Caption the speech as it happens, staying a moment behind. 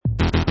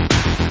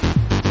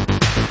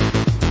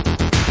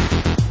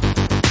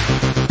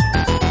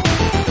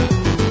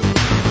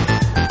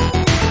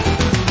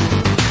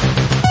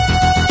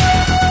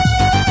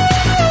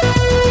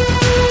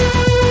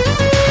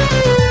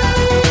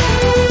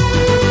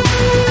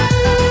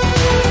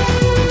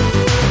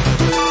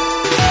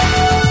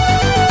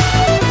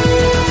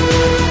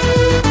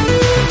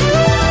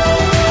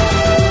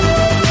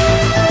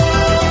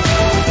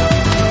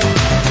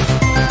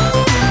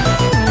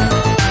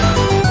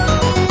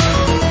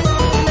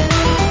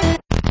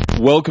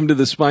Welcome to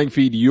the Spike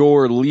Feed,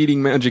 your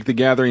leading Magic the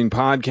Gathering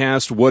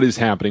podcast. What is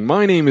happening?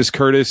 My name is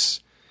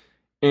Curtis,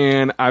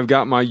 and I've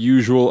got my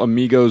usual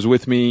amigos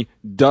with me,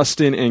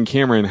 Dustin and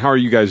Cameron. How are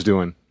you guys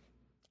doing?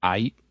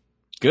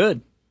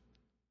 Good.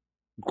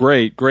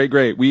 Great.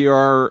 We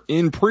are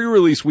in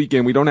pre-release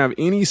weekend. We don't have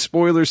any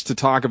spoilers to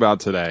talk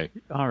about today.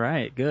 All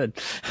right, good.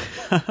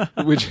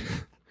 which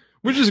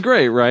is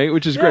great, right?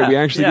 Which is great. We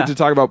actually get to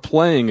talk about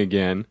playing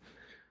again.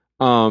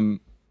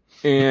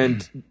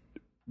 And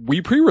we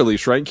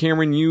pre-released, right?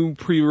 Cameron, you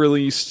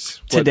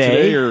pre-released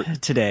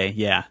today,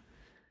 yeah.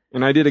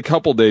 And I did a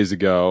couple days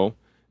ago.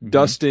 Mm-hmm.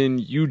 Dustin,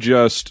 you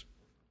just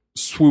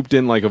swooped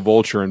in like a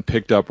vulture and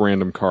picked up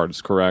random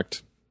cards,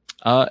 correct?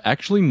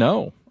 Actually,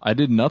 no. I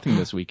did nothing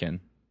this weekend.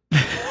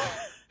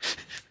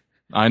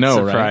 I know,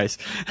 surprise.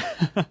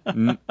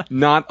 Right?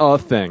 Not a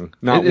thing.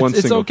 Not one single thing.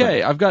 It's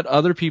okay. I've got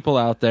other people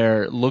out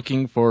there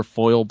looking for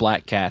foil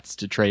black cats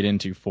to trade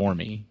into for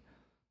me.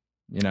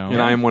 You know,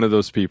 and I am one of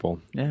those people.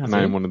 Yeah,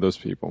 I am one of those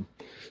people.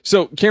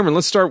 So, Cameron,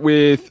 let's start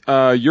with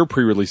your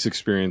pre-release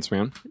experience,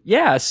 man.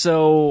 Yeah,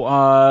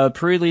 so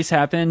pre-release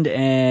happened,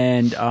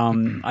 and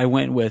I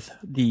went with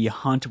the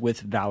Hunt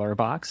with Valor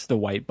box, the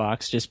white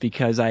box, just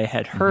because I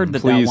had heard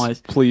that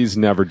was... Please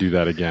never do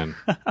that again.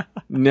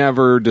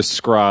 Never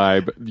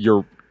describe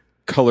your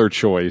color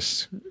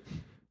choice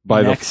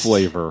by the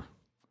flavor.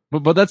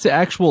 But that's the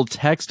actual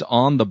text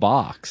on the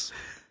box.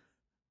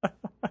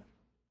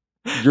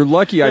 You're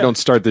lucky I don't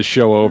start this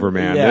show over,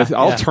 man.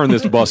 I'll turn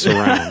this bus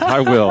around. I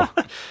will.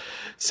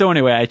 So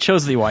anyway, I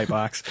chose the white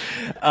box.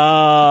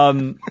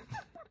 And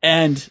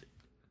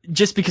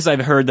just because I've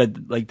heard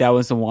that like that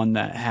was the one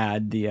that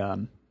had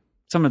the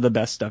some of the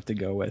best stuff to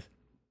go with.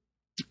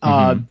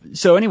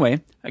 So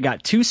anyway, I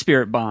got 2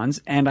 Spirit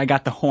Bonds and I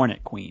got the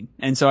Hornet Queen.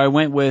 And so I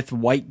went with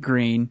white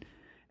green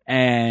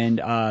and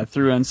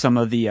threw in some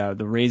of the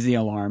Raise the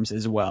Alarms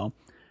as well.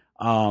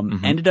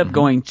 Ended up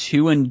going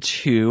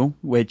 2-2,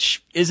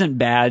 which isn't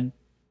bad.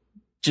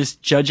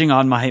 Just judging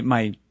on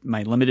my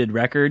limited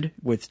record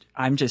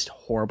I'm just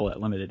horrible at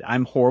limited.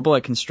 I'm horrible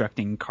at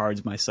constructing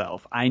cards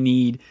myself. I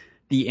need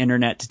the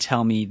internet to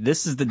tell me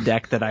this is the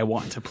deck that I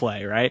want to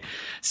play, right?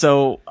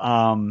 So,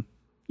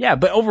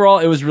 but overall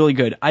it was really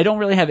good. I don't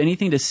really have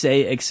anything to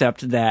say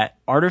except that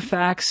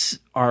artifacts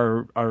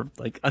are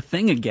like a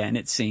thing again,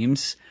 it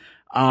seems.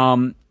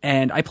 And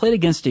I played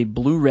against a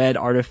blue-red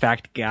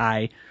artifact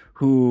guy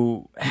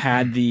who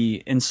had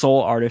the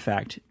Ensoul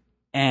artifact,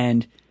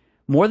 and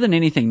more than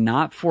anything,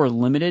 not for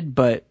limited,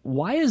 but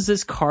why does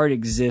this card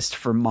exist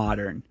for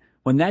modern?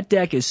 When that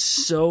deck is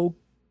so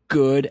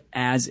good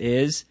as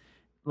is,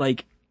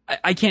 like,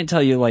 I can't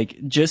tell you, like,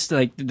 just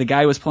like the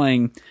guy was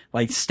playing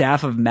like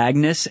Staff of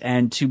Magnus,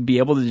 and to be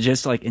able to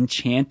just like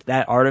enchant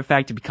that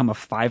artifact to become a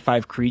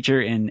 5/5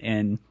 creature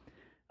in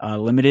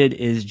limited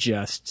is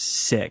just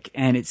sick.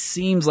 And it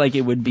seems like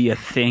it would be a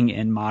thing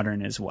in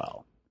modern as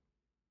well.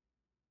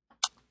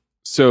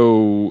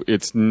 So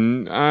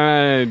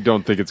I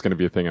don't think it's going to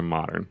be a thing in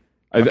modern.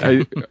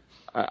 Okay.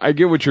 I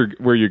get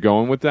where you're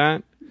going with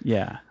that.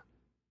 Yeah.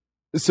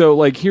 So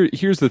like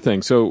here's the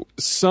thing. So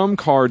some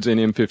cards in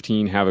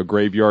M15 have a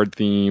graveyard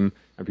theme,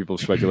 and people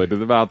have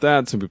speculated about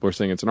that. Some people are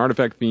saying it's an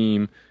artifact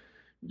theme,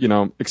 you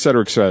know, et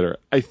cetera, et cetera.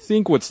 I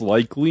think what's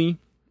likely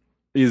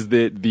is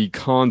that the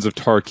Khans of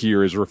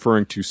Tarkir is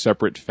referring to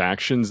separate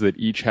factions that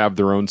each have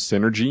their own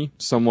synergy,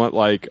 somewhat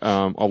like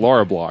a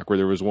Lara block, where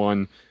there was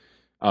one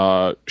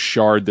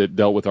shard that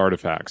dealt with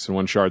artifacts and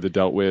one shard that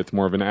dealt with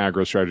more of an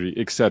aggro strategy,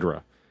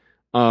 etc.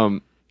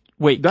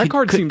 Wait, that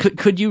card seems...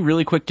 could you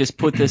really quick just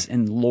put this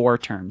in lore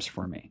terms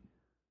for me?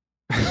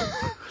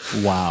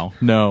 Wow,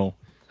 no.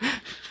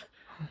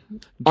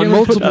 On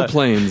multiple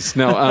planes.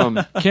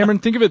 No, Cameron,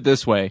 think of it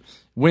this way.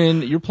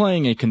 When you're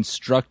playing a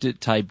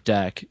constructed type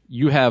deck,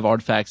 you have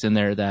artifacts in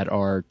there that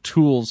are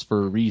tools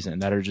for a reason,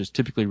 that are just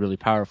typically really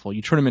powerful.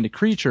 You turn them into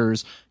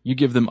creatures, you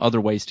give them other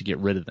ways to get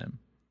rid of them.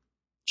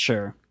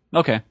 Sure.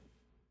 Okay.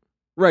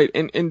 Right,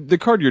 and the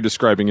card you're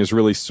describing is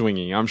really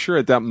swinging. I'm sure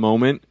at that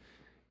moment,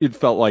 it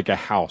felt like a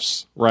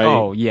house, right?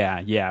 Oh,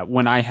 yeah.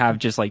 When I have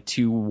just like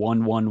 2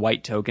 1/1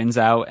 white tokens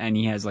out, and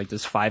he has like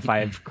this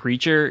 5/5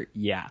 creature,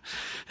 yeah.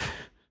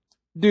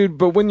 Dude,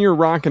 but when you're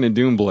rocking a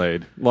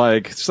Doomblade,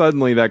 like,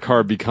 suddenly that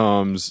card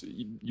becomes,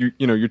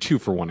 you're 2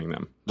 for wanting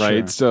them,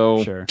 right?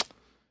 Sure.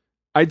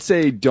 I'd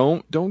say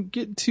don't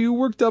get too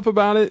worked up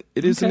about it.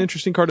 It is an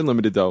interesting card in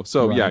limited, though.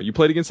 So, right. Yeah, you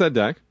played against that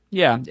deck.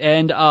 Yeah,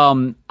 and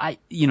I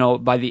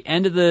by the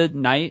end of the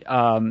night,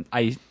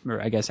 I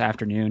guess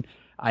afternoon,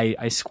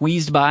 I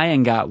squeezed by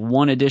and got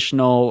one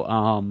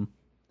additional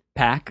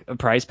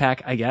prize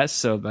pack, I guess.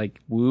 So like,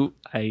 woo,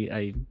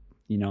 I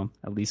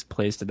at least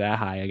placed that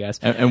high, I guess.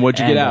 And what'd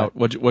you get out?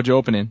 What'd you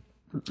open in?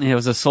 It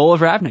was a Soul of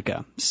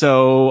Ravnica.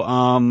 So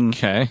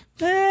okay.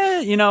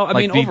 I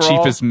mean, the overall,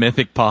 cheapest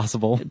mythic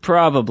possible.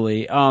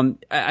 Probably. I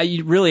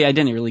didn't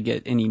really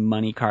get any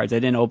money cards. I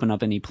didn't open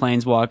up any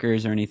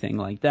Planeswalkers or anything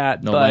like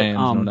that. No lands,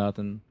 no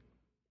nothing.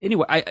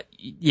 Anyway,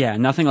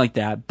 nothing like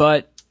that.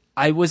 But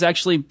I was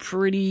actually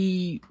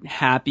pretty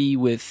happy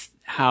with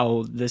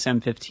how this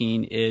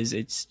M15 is.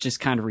 It's just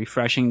kind of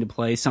refreshing to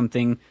play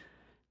something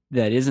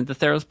that isn't the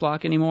Theros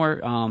block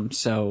anymore.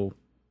 So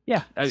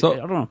yeah, I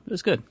don't know. It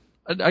was good.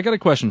 I got a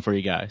question for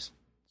you guys.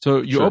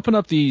 So you Sure. open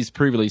up these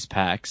pre-release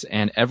packs,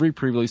 and every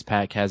pre-release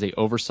pack has a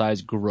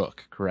oversized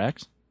Garruk,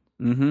 correct?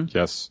 Mm-hmm.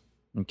 Yes.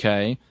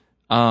 Okay.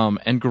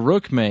 And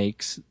Garruk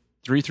makes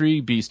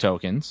 3/3 beast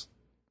tokens,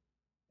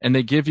 and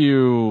they give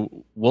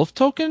you wolf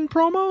token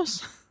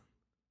promos?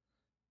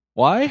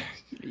 Why?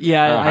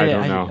 Yeah, I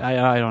don't know.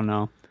 I don't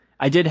know.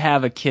 I did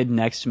have a kid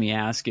next to me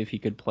ask if he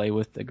could play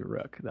with the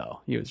Garruk,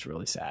 though. He was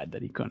really sad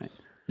that he couldn't.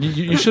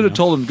 You should have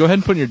told him, go ahead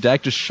and put in your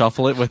deck, just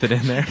shuffle it with it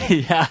in there.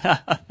 Yeah.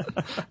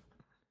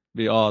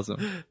 Be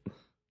awesome.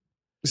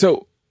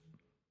 So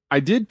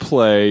I did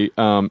play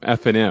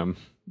F&M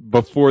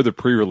before the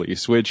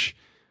pre-release, which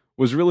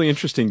was really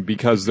interesting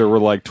because there were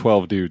like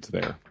 12 dudes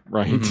there,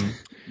 right? Mm-hmm.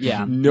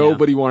 Yeah.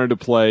 Nobody wanted to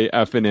play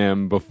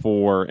F&M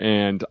before,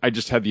 and I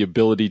just had the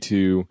ability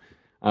to.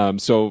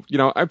 So,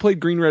 I played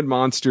Green Red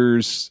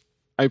Monsters.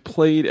 I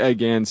played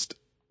against,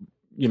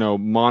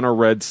 Mono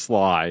Red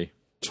Sly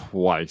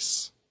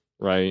twice,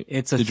 right?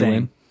 It's a Did you thing.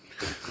 win?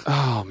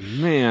 Oh,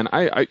 man.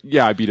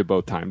 I beat it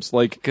both times.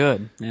 Like,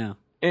 Good. Yeah.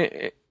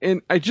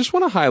 and I just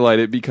want to highlight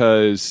it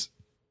because,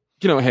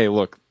 hey,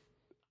 look,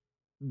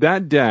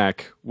 that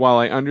deck, while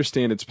I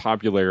understand its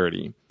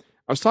popularity,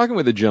 I was talking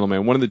with a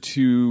gentleman, one of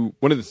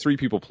the three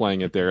people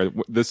playing it there.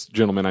 This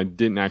gentleman I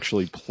didn't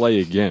actually play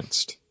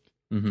against.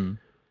 Mm-hmm.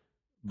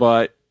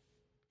 But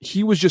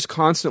he was just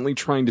constantly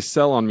trying to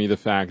sell on me the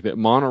fact that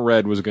Mono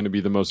Red was going to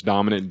be the most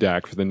dominant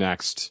deck for the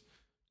next,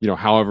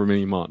 however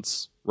many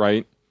months,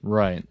 right?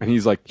 Right. And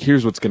he's like,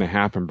 here's what's going to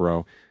happen,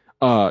 bro.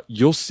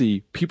 You'll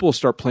see people will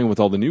start playing with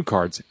all the new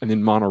cards, and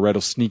then Mono Red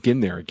will sneak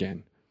in there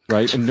again,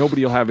 right? And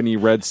nobody will have any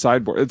red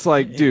sideboard. It's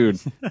like, dude,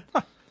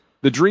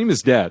 the dream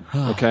is dead,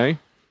 okay?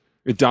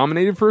 It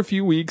dominated for a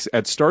few weeks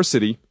at Star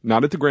City,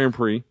 not at the Grand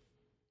Prix,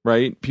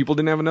 right? People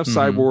didn't have enough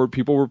sideboard.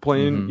 People were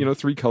playing,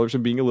 3 colors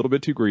and being a little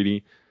bit too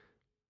greedy.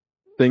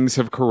 Things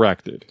have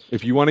corrected.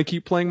 If you want to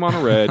keep playing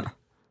Mono Red,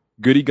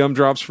 goody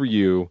gumdrops for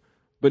you,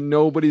 but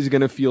nobody's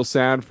going to feel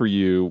sad for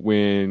you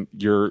when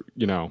your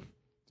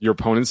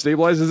opponent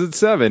stabilizes at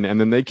 7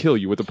 and then they kill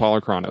you with the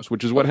Polychronos,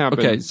 which is what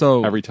happens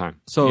every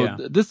time. So Yeah.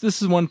 this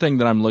is one thing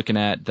that I'm looking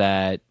at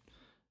that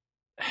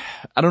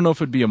I don't know if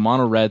it'd be a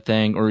mono red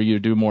thing or you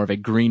do more of a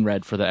green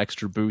red for the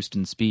extra boost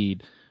and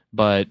speed.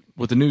 But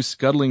with the new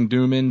Scuttling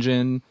Doom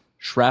engine,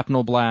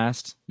 Shrapnel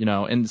Blast,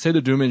 and say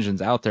the Doom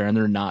engine's out there and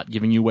they're not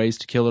giving you ways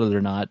to kill it or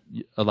they're not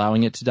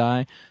allowing it to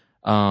die,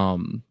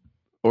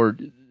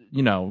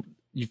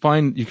 you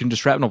find you can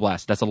just Shrapnel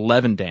Blast. That's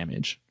 11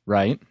 damage,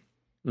 right?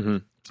 Mm-hmm.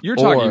 You're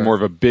talking more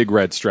of a big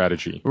red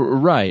strategy.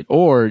 Right.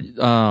 Or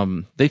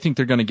they think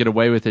they're going to get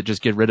away with it,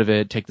 just get rid of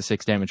it, take the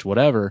 6 damage,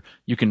 whatever.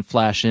 You can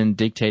flash in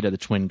Dictate of the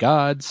Twin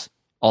Gods,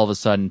 all of a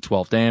sudden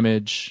 12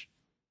 damage.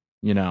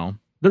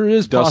 There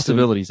is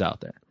possibilities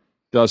out there.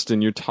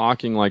 Dustin, you're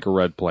talking like a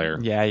red player.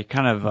 Yeah, you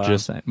kind of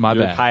Just saying. My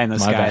bad. high in the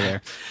sky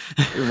bad.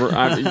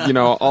 there.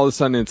 All of a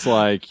sudden it's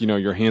like,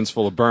 your hands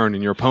full of burn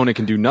and your opponent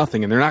can do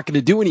nothing and they're not going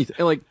to do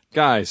anything. Like,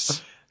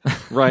 guys,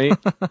 right?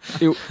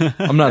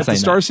 I'm not At saying the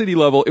Star that. City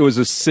level, it was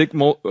a sick,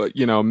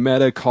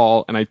 meta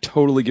call, and I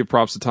totally give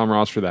props to Tom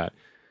Ross for that.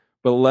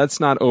 But let's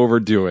not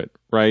overdo it,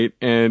 right?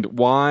 And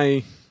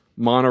why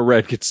Mono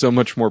Red gets so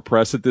much more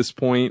press at this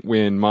point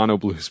when Mono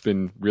Blue's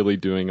been really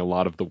doing a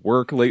lot of the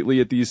work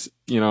lately at these,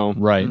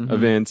 Right.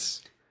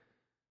 events.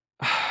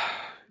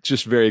 It's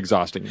just very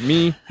exhausting.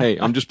 Me, hey,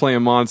 I'm just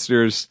playing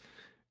monsters.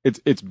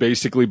 It's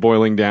basically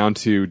boiling down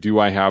to, do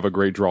I have a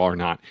great draw or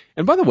not?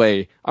 And by the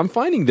way, I'm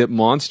finding that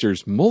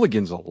monsters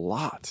mulligans a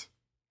lot.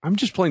 I'm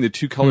just playing the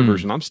 2-color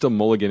version. I'm still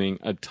mulliganing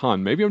a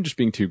ton. Maybe I'm just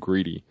being too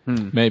greedy.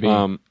 Maybe.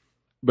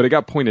 But it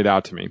got pointed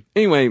out to me.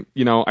 Anyway,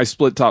 I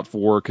split top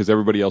 4 because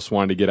everybody else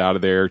wanted to get out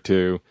of there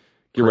to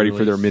get ready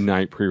for their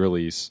midnight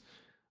pre-release.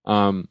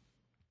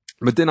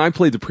 But then I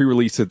played the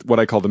pre-release at what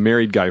I call the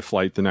married guy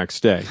flight the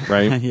next day,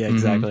 right? Yeah,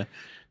 exactly.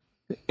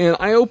 And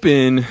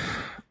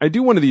I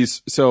do one of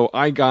these. So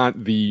I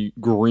got the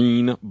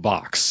green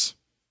box.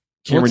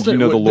 Cameron, What's do you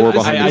know the lore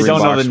behind the I green don't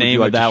box? know the Would you name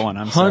like of to that one.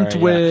 I'm Hunt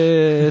sorry,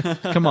 yeah.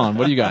 with... Come on,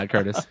 what do you got,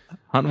 Curtis?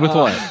 Hunt with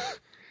what?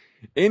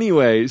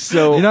 Anyway,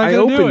 so You're not I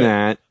gonna do opened it.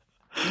 that.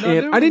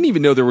 And I didn't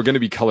even know there were going to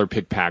be color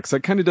pick packs.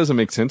 That kind of doesn't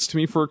make sense to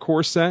me for a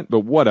core set, but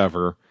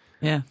whatever.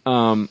 Yeah.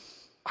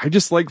 I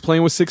just like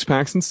playing with 6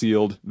 packs and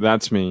sealed.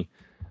 That's me.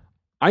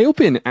 I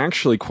open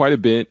actually quite a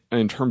bit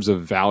in terms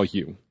of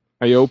value.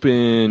 I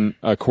open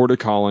a Court of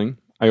Calling.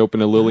 I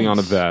open a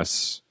Liliana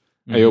Vess.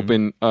 I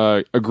open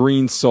a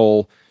Green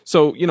Soul.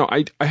 So,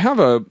 I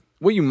have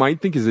what you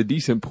might think is a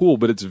decent pool,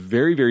 but it's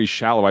very, very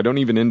shallow. I don't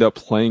even end up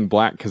playing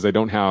black because I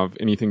don't have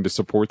anything to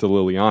support the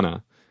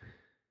Liliana.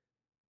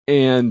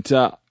 And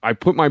I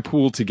put my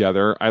pool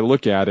together. I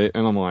look at it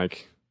and I'm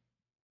like,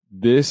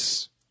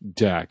 this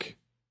deck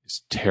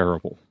is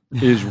terrible.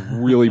 It is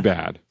really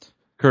bad.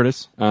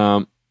 Curtis,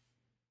 Yeah.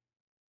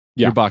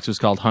 your box was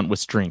called Hunt with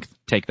Strength.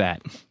 Take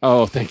that.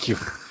 Oh, thank you.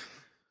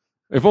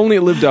 If only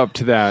it lived up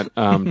to that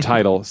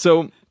title.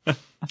 So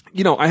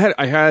I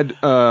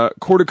had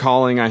Court of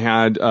Calling, I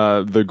had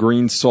the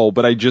Green Soul,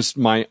 but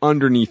my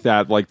underneath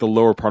that, like the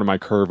lower part of my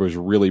curve was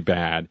really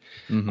bad.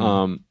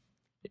 Mm-hmm.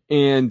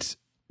 And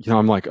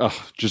I'm like,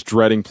 just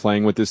dreading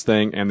playing with this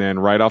thing. And then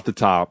right off the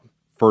top,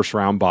 first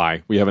round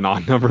bye. We have an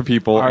odd number of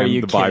people,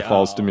 and the bye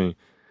falls to me.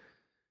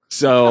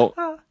 So,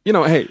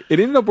 hey, it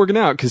ended up working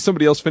out because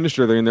somebody else finished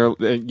earlier,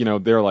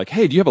 and they're like,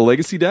 hey, do you have a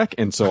Legacy deck?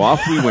 And so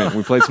off we went.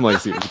 We played some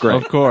Legacy. It was great.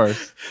 Of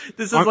course.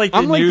 This is I'm like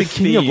the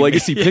king of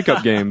Legacy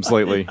pickup games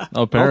lately.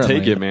 Apparently.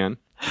 I'll take it, man.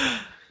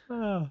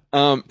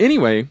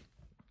 Anyway,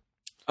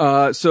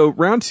 so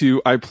round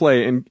 2, I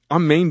play, and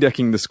I'm main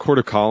decking this Court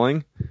of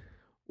Calling.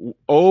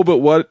 Oh, but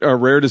what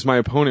rare does my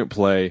opponent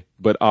play?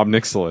 But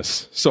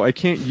Obnixilis. So I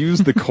can't use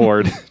the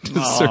card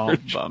to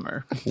search.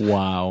 Bummer.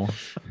 Wow.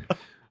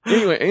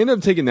 Anyway, I ended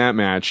up taking that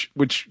match,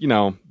 which,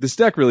 this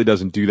deck really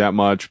doesn't do that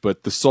much,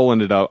 but the soul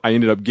I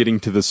ended up getting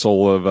to the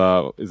soul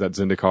of, is that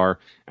Zendikar?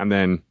 And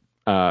then,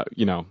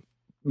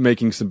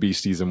 making some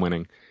beasties and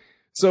winning.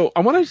 So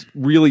I want to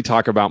really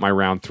talk about my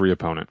round 3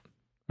 opponent.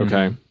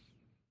 Okay. Mm-hmm.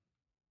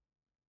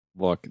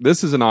 Look,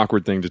 this is an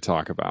awkward thing to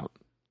talk about.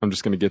 I'm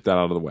just going to get that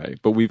out of the way.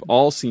 But we've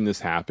all seen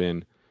this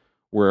happen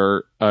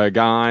where a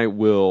guy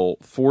will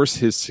force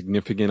his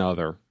significant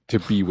other to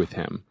be with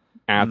him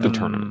at the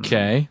tournament.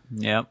 Okay.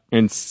 Yep.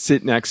 And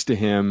sit next to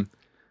him.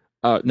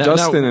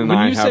 Dustin and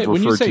I have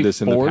referred to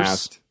this in the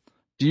past.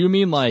 Do you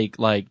mean like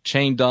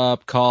chained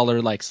up,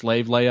 collar, like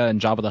Slave Leia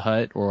and Jabba the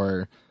Hutt,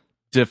 or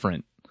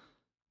different?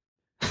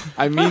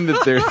 I mean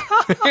that they're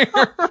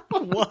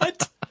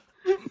What?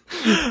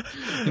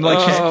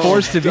 Like she's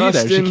forced to be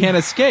Dustin, there. She can't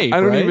escape.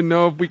 I don't even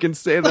know if we can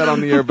say that on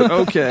the air, but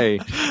okay.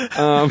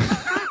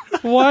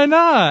 Why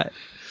not?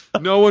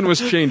 No one was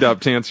chained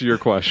up, to answer your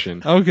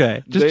question.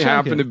 Okay. They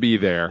happen to be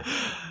there.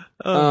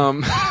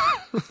 And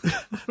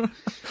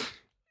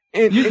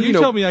you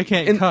tell me I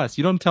can't cuss.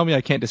 You don't tell me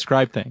I can't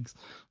describe things.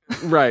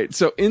 Right.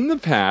 So in the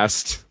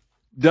past,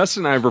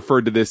 Dustin and I have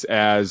referred to this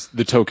as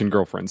the token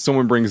girlfriend.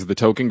 Someone brings the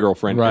token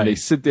girlfriend, and they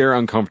sit there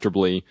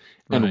uncomfortably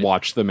and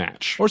watch the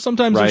match. Or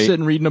sometimes they're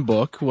sitting reading a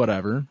book,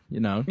 whatever,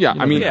 Yeah,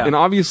 and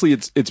obviously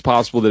it's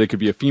possible that it could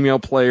be a female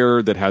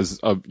player that has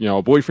a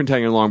boyfriend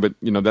tagging along, but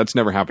that's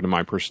never happened in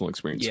my personal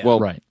experience. Yeah.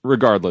 Well,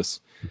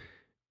 regardless,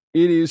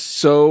 it is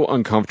so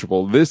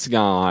uncomfortable. This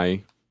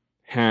guy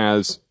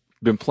has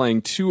been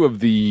playing 2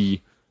 of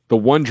the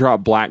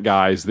 1-drop black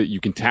guys that you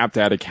can tap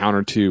to add a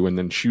counter to and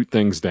then shoot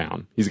things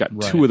down. He's got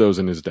 2 of those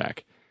in his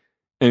deck.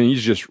 And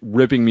he's just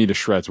ripping me to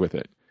shreds with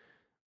it.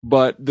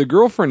 But the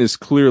girlfriend is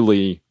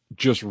clearly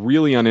just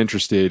really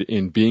uninterested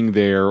in being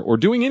there or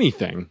doing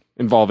anything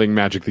involving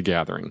Magic the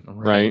Gathering,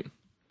 right?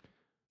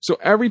 So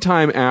every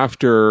time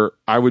after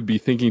I would be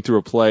thinking through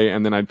a play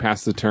and then I'd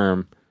pass the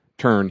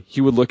turn,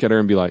 he would look at her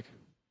and be like,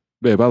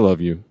 babe, I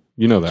love you.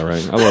 You know that,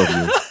 right? I love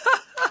you.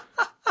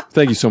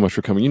 Thank you so much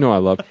for coming. You know I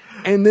love.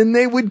 And then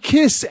they would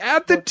kiss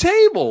at the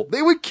table.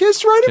 They would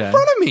kiss right in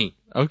front of me.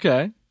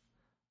 Okay.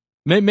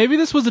 Maybe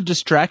this was a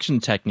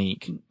distraction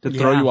technique to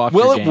throw you off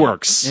your game. It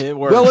works.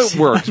 Well, it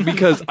worked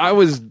because I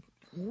was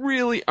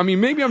really,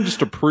 maybe I'm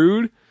just a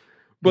prude,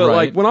 but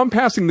like when I'm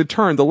passing the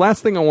turn, the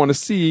last thing I want to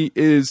see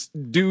is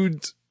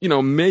dudes,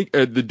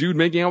 the dude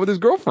making out with his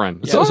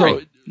girlfriend. Yeah.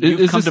 So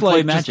is this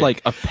like just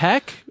like a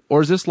peck,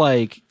 or is this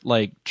like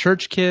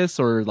church kiss,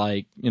 or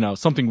like,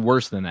 something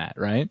worse than that,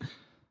 right?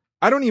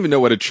 I don't even know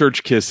what a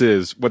church kiss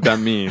is, what that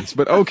means,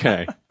 but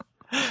okay.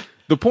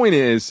 The point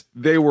is,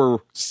 they were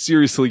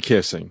seriously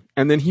kissing,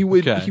 and then he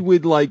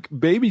would like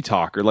baby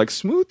talk her, like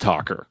smooth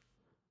talk her,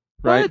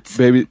 right?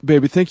 What?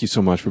 Baby, thank you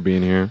so much for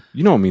being here.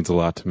 You know it means a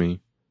lot to me.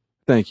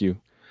 Thank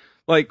you.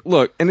 Like,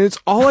 look, and it's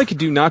all I could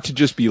do not to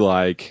just be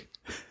like,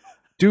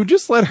 dude,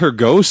 just let her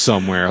go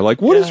somewhere.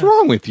 Like, what is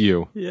wrong with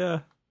you?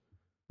 Yeah.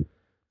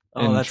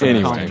 Oh, that's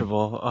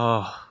uncomfortable.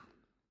 Oh.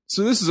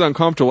 So this is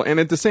uncomfortable,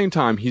 and at the same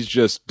time, he's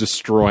just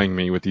destroying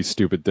me with these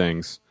stupid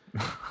things.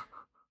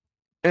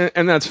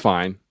 and that's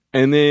fine.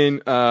 And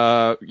then,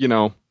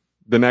 the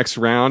next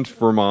round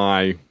for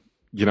my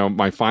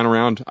final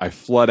round, I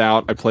flood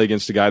out. I play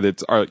against a guy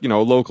that's, a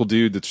local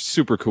dude that's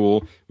super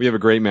cool. We have a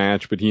great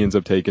match, but he ends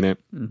up taking it.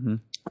 Mm-hmm.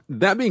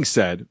 That being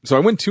said, so I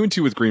went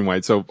 2-2 with green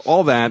white. So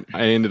all that,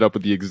 I ended up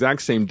with the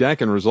exact same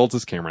deck and results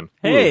as Cameron.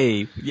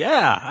 Hey,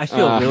 yeah, I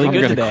feel really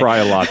good today. I'm going to cry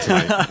a lot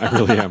tonight. I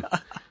really am.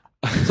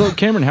 So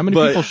Cameron, how many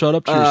people showed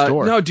up to your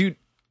store? No, dude.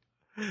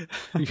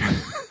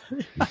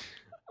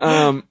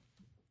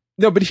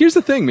 No, but here's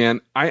the thing,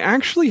 man. I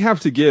actually have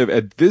to give,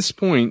 at this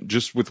point,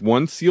 just with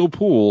one sealed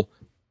pool,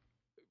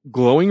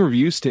 glowing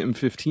reviews to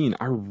M15.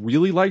 I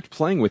really liked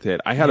playing with it.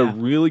 I had a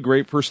really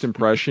great first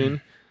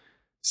impression.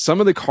 Some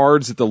of the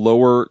cards at the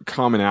lower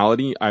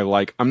commonality, I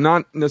like. I'm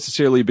not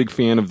necessarily a big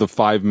fan of the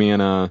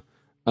 5-mana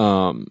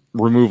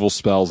removal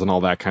spells and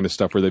all that kind of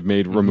stuff where they've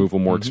made removal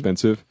more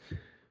expensive.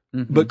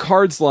 Mm-hmm. But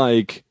cards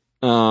like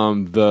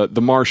the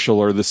Marshal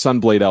or the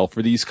Sunblade Elf,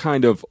 or these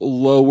kind of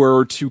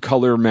lower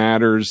 2-color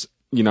matters,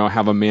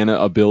 have a mana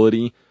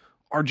ability,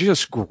 are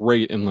just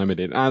great and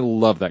limited. I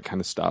love that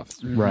kind of stuff.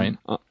 Right.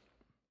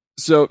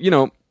 So,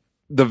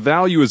 the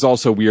value is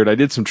also weird. I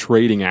did some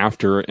trading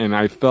after, and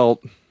I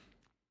felt,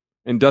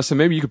 and Dustin,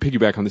 maybe you could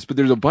piggyback on this, but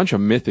there's a bunch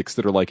of mythics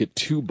that are like at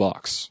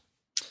 $2.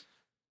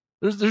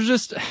 There's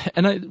just,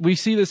 and we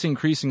see this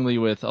increasingly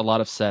with a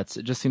lot of sets.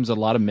 It just seems a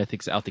lot of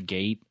mythics out the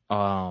gate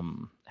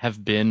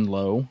have been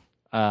low.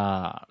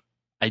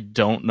 I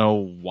don't know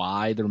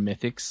why they're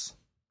mythics.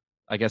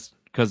 I guess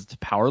because it's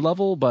power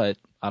level, but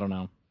I don't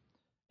know.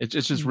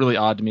 It's just really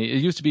odd to me.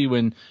 It used to be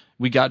when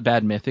we got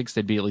bad mythics,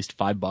 they'd be at least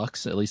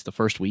 $5, at least the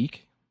first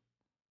week.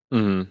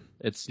 Mm-hmm.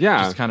 It's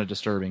just kind of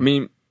disturbing. I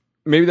mean,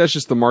 maybe that's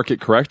just the market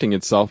correcting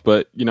itself,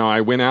 but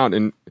I went out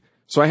and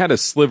so I had a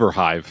sliver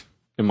hive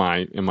in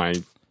my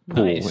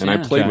pool, Nice, and I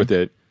played with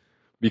it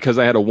because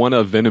I had a one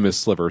of venomous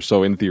sliver.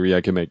 So in theory,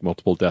 I can make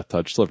multiple death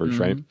touch slivers,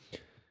 right?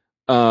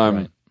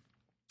 Right.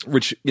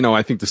 Which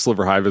I think the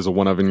sliver hive is a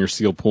one of in your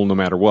sealed pool no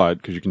matter what,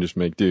 because you can just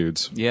make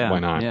dudes. Yeah. Why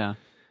not? Yeah.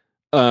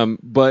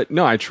 But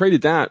no, I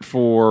traded that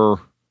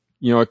for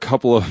a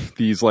couple of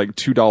these like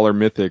 $2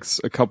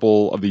 mythics, a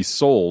couple of these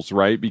souls,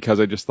 right? Because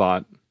I just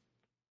thought,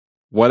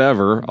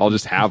 whatever, I'll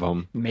just have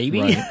them.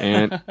 Maybe. Right.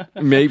 And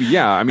maybe,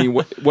 yeah. I mean,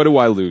 what do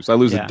I lose? I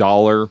lose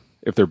 $1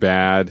 if they're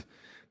bad.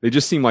 They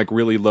just seem like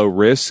really low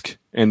risk,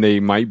 and they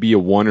might be a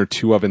one or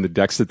two of in the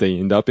decks that they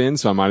end up in.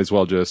 So I might as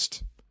well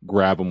just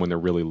grab them when they're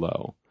really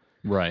low.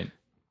 Right.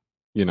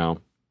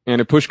 And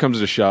if push comes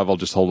to shove, I'll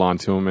just hold on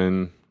to them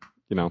and,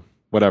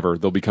 whatever.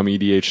 They'll become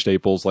EDH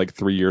staples like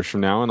 3 years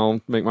from now, and I'll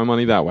make my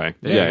money that way.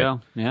 There you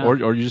go. Yeah.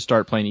 Or you just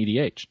start playing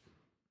EDH.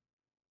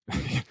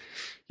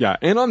 Yeah.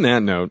 And on that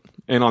note,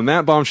 and on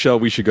that bombshell,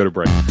 we should go to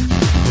break.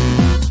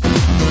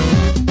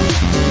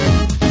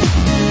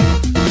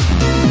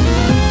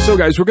 So,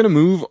 guys, we're going to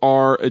move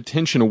our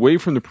attention away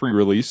from the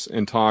pre-release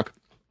and talk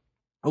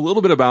a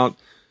little bit about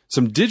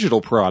some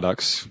digital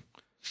products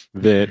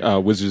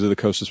that Wizards of the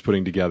Coast is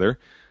putting together.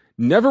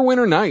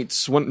 Neverwinter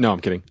Nights. No, I'm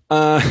kidding.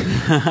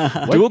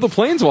 Duel of the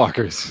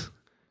Planeswalkers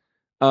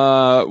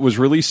was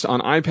released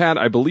on iPad.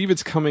 I believe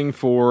it's coming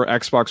for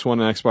Xbox One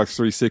and Xbox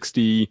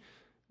 360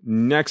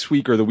 next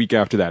week or the week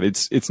after that.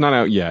 It's not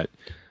out yet.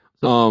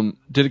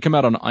 Did it come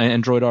out on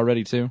Android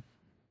already too?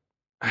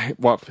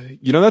 Well,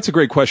 that's a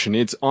great question.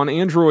 It's on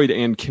Android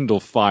and Kindle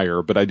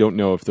Fire, but I don't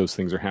know if those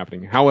things are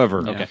happening.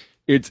 However,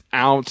 it's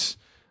out.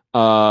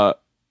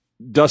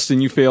 Dustin,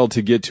 you failed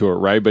to get to it,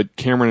 right? But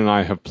Cameron and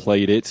I have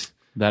played it.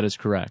 That is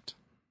correct.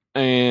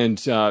 And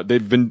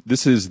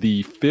this is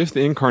the fifth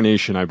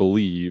incarnation, I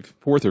believe,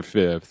 fourth or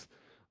fifth,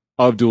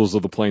 of Duels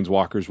of the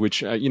Planeswalkers,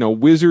 which,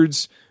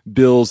 Wizards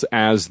bills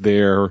as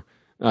their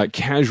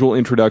casual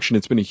introduction.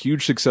 It's been a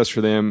huge success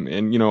for them,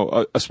 and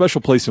a special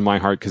place in my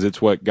heart because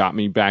it's what got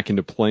me back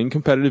into playing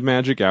competitive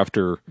Magic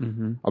after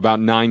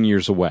about 9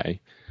 years away.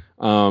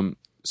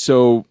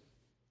 So,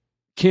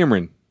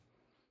 Cameron,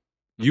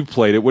 you've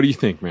played it. What do you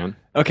think, man?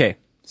 Okay,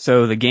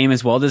 so the game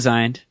is well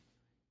designed.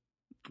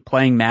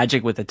 Playing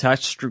Magic with a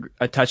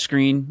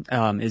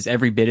touchscreen is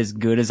every bit as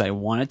good as I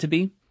want it to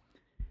be.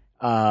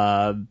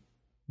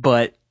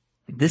 But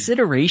this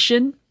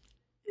iteration,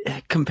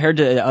 compared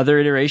to other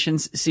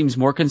iterations, seems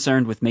more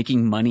concerned with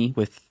making money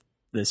with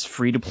this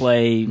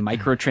free-to-play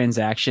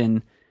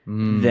microtransaction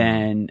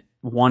than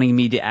wanting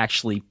me to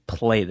actually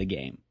play the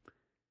game.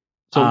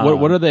 So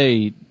what are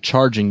they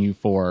charging you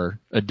for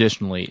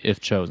additionally, if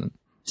chosen?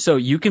 So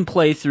you can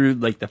play through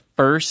like the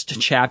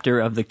first chapter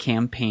of the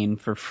campaign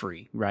for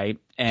free, right?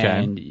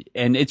 And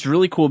it's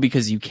really cool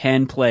because you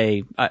can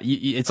play.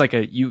 It's like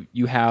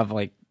you have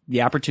like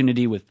the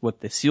opportunity with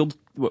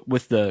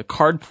the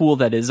card pool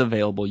that is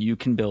available. You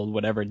can build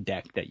whatever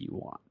deck that you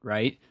want,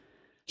 right?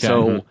 Okay.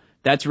 So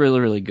that's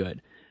really, really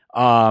good.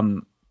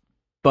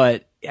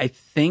 But I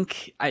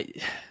think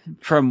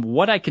from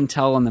what I can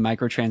tell on the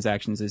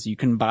microtransactions is you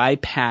can buy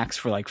packs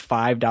for like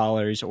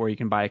 $5 or you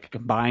can buy a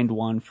combined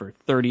one for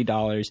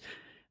 $30.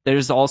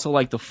 There's also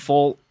like the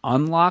full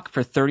unlock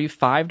for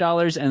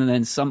 $35 and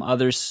then some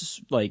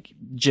others like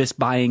just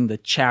buying the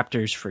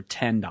chapters for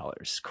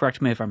 $10. Correct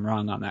me if I'm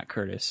wrong on that,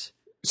 Curtis.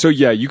 So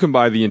yeah, you can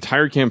buy the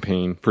entire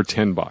campaign for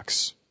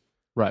 $10.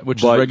 Right,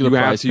 which is regular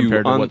price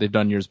compared to what they've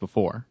done years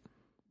before.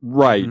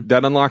 Right,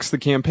 that unlocks the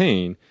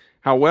campaign.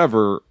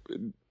 However,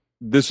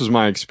 this was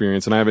my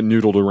experience, and I haven't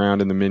noodled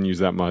around in the menus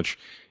that much,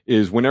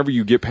 is whenever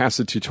you get past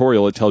the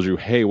tutorial, it tells you,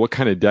 hey, what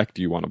kind of deck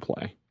do you want to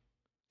play?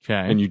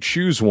 Okay. And you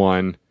choose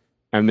one,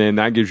 and then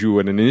that gives you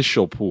an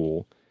initial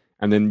pool,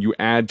 and then you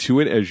add to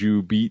it as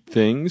you beat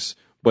things,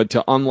 but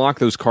to unlock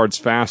those cards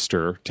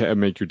faster, to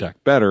make your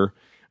deck better,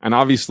 and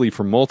obviously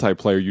for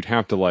multiplayer, you'd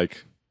have to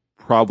like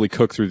probably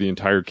cook through the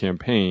entire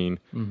campaign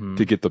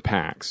to get the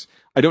packs.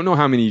 I don't know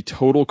how many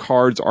total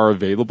cards are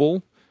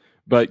available,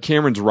 but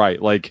Cameron's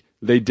right. Like,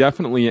 they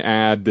definitely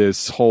add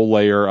this whole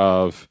layer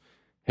of,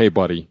 hey,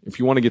 buddy, if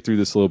you want to get through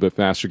this a little bit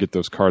faster, get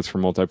those cards for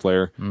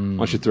multiplayer, why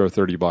don't you throw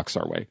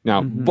 $30 our way?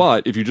 Now,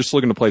 but if you're just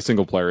looking to play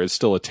single player, it's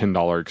still a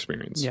 $10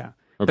 experience. Yeah.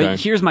 Okay? But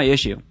here's my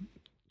issue.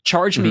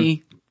 Charge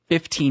me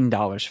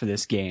 $15 for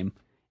this game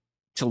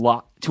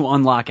to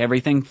unlock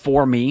everything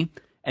for me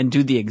and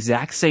do the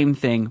exact same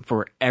thing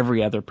for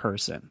every other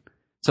person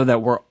so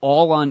that we're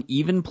all on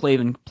even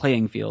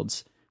playing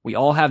fields We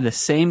all have the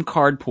same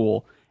card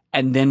pool,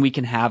 and then we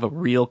can have a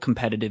real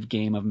competitive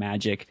game of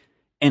Magic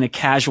in a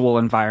casual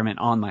environment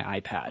on my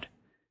iPad.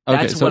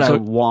 That's what I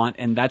want,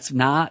 and that's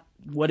not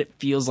what it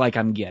feels like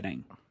I'm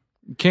getting.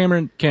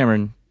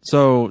 Cameron,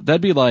 so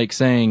that'd be like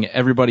saying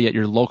everybody at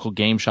your local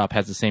game shop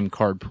has the same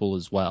card pool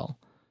as well.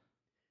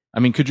 I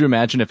mean, could you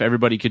imagine if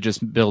everybody could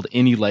just build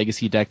any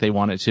legacy deck they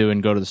wanted to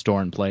and go to the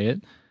store and play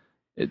it?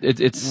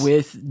 It's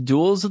with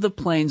Duels of the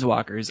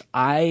Planeswalkers,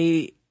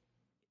 I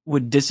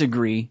would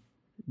disagree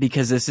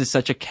because this is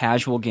such a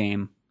casual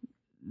game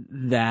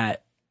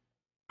that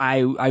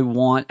I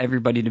want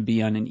everybody to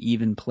be on an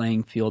even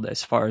playing field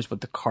as far as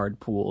what the card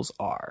pools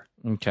are.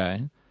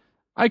 Okay.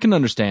 I can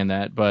understand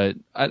that, but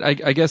I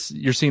guess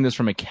you're seeing this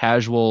from a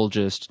casual,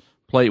 just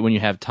play it when you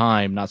have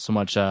time, not so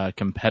much a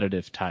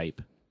competitive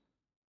type.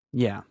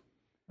 Yeah.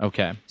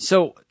 Okay.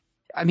 So,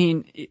 I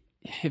mean,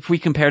 if we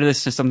compare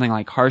this to something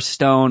like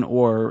Hearthstone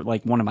or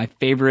like one of my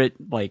favorite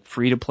like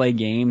free-to-play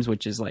games,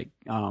 which is like,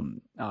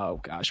 oh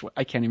gosh,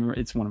 I can't even,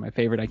 it's one of my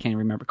favorite, I can't even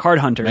remember. Card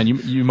Hunter. Man,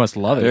 you must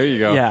love it. There you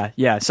go.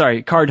 Yeah,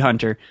 sorry, Card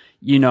Hunter.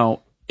 You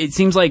know, it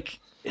seems like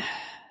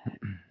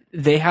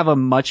they have a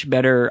much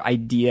better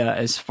idea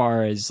as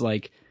far as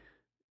like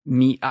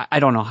me, I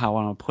don't know how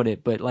I want to put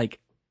it, but like,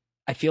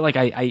 I feel like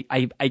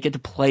I get to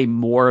play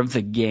more of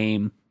the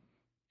game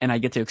and I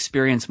get to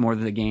experience more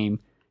of the game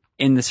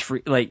in this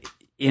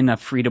in a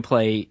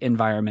free-to-play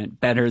environment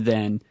better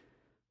than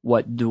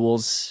what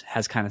Duels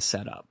has kind of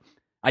set up.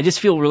 I just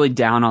feel really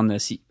down on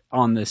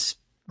this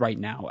right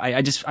now.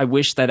 I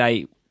wish that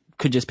I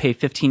could just pay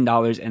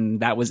 $15 and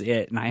that was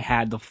it, and I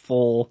had the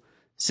full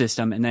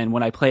system. And then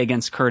when I play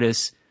against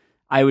Curtis,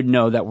 I would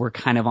know that we're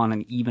kind of on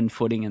an even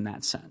footing in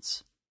that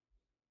sense.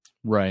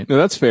 Right. No,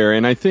 that's fair.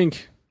 And I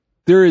think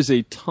there is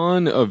a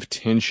ton of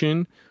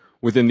tension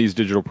within these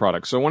digital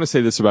products. So I want to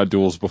say this about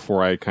Duels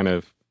before I kind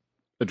of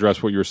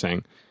address what you were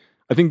saying.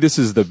 I think this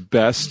is the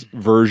best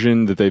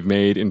version that they've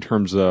made in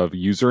terms of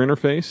user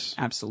interface.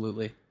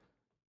 Absolutely.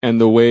 And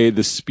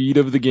the speed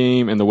of the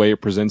game and the way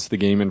it presents the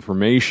game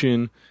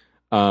information.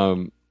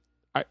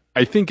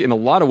 I think in a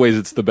lot of ways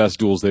it's the best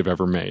Duels they've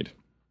ever made.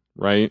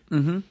 Right?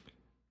 Mm-hmm.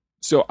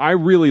 So I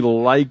really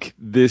like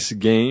this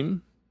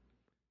game.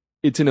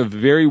 It's in a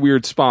very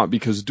weird spot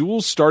because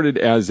Duels started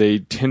as a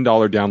 $10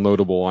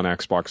 downloadable on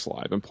Xbox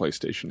Live and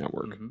PlayStation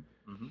Network. Mm-hmm.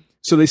 Mm-hmm.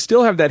 So they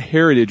still have that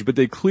heritage, but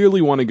they clearly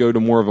want to go to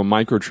more of a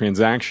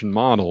microtransaction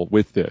model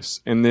with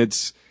this. And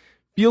it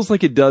feels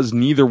like it does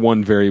neither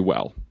one very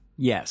well.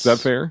 Yes. Is that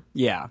fair?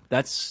 Yeah,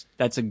 that's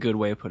a good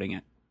way of putting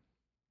it.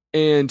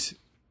 And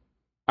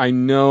I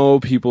know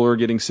people are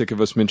getting sick of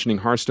us mentioning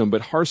Hearthstone,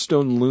 but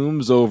Hearthstone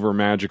looms over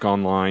Magic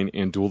Online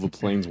and Duel of the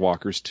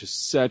Planeswalkers to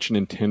such an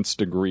intense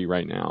degree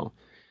right now.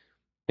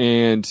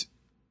 And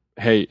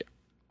hey,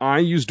 I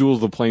use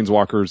Duels of the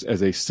Planeswalkers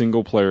as a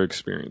single player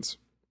experience.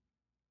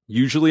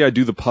 Usually I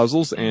do the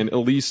puzzles, and at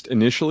least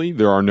initially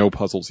there are no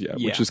puzzles yet,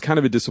 which is kind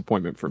of a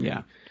disappointment for me.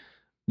 Yeah.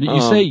 You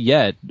say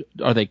yet.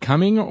 Are they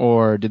coming,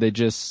 or did they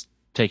just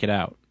take it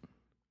out?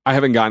 I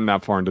haven't gotten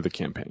that far into the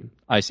campaign.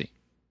 I see.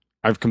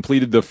 I've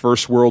completed the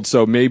first world,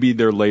 so maybe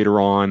they're later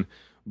on.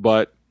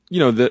 But, you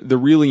know, the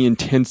really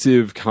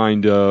intensive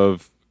kind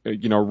of,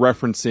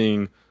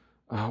 referencing,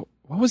 what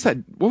was that?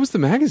 What was the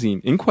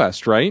magazine?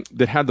 Inquest, right?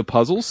 That had the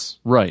puzzles?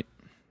 Right.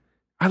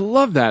 I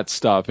love that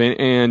stuff.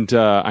 And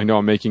I know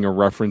I'm making a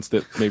reference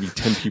that maybe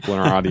 10 people in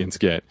our audience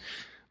get.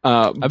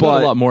 I bet a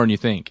lot more than you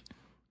think.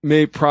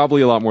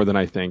 Probably a lot more than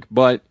I think.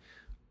 But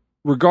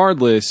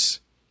regardless,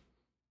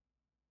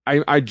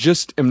 I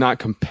just am not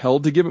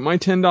compelled to give it my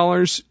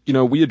 $10. You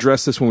know, we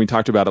addressed this when we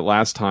talked about it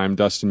last time,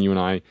 Dustin, you and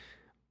I.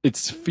 It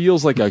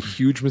feels like a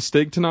huge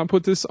mistake to not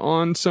put this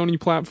on Sony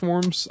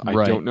platforms. Right.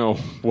 I don't know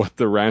what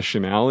the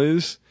rationale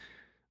is.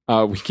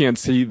 We can't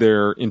see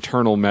their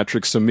internal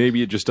metrics, so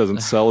maybe it just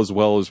doesn't sell as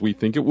well as we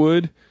think it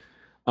would.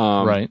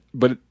 Right.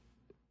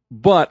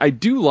 But I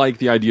do like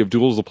the idea of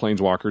Duels of the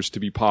Planeswalkers to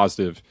be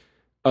positive,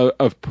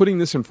 of putting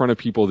this in front of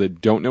people that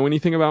don't know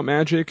anything about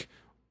Magic.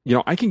 You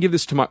know, I can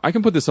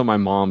put this on my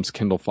mom's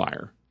Kindle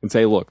Fire and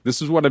say, look,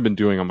 this is what I've been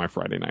doing on my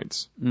Friday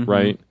nights,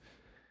 right?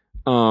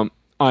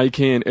 I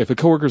can, if a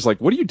coworker's like,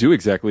 what do you do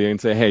exactly? I can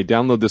say, hey,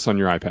 download this on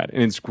your iPad.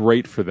 And it's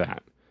great for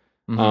that.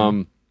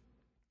 Mm-hmm.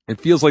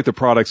 It feels like the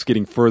product's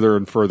getting further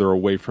and further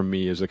away from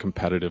me as a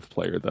competitive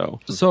player, though.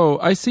 So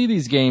I see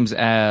these games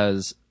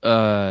as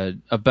a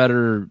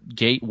better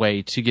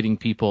gateway to getting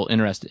people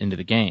interested into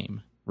the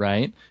game,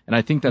 right? And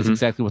I think that's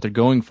exactly what they're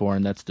going for,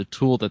 and that's the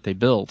tool that they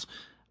built.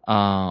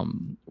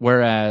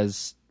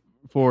 Whereas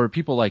for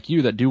people like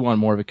you that do want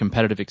more of a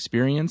competitive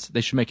experience,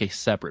 they should make a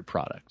separate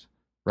product,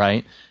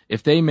 right?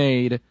 If they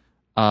made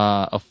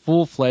a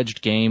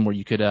full-fledged game where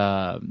you could,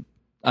 I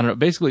don't know,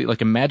 basically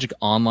like a Magic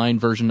Online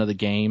version of the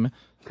game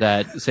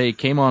that, say,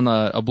 came on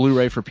a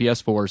Blu-ray for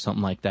PS4 or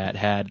something like that,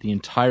 had the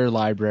entire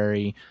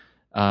library,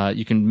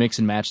 you can mix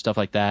and match stuff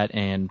like that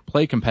and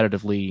play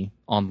competitively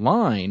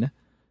online,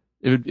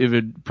 it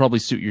would probably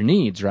suit your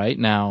needs, right?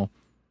 Now,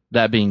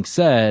 that being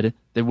said,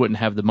 they wouldn't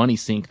have the money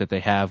sink that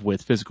they have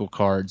with physical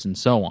cards and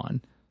so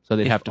on. So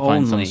they'd have to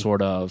find some only.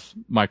 sort of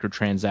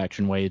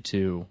microtransaction way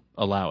to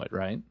allow it,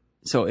 right?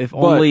 So if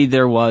only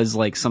there was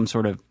like some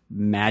sort of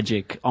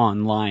magic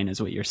online, is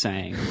what you're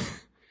saying.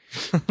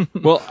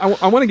 Well,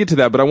 I want to get to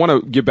that, but I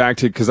want to get back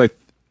to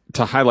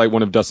to highlight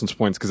one of Dustin's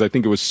points because I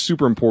think it was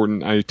super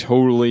important. I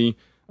totally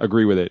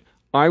agree with it.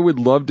 I would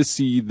love to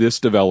see this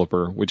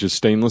developer, which is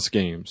Stainless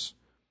Games,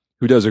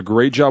 who does a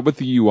great job with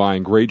the UI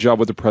and great job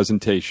with the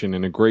presentation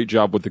and a great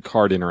job with the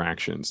card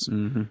interactions,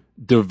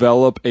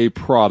 develop a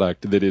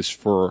product that is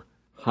for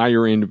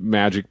higher end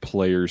Magic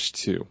players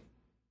too.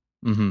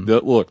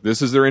 Look,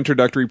 this is their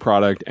introductory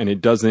product, and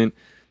it doesn't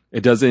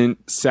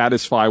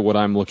satisfy what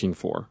I'm looking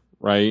for,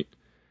 right?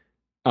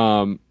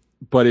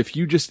 But if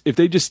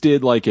they just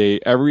did like a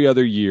every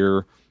other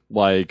year,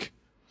 like,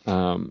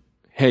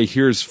 hey,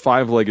 here's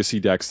 5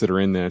 legacy decks that are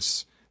in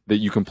this that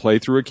you can play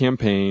through a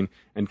campaign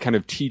and kind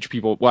of teach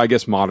people. Well, I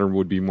guess modern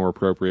would be more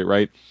appropriate,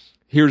 right?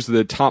 Here's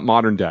the top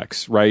modern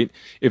decks, right?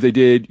 If they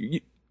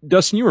did,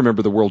 Dustin, you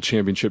remember the World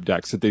Championship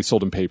decks that they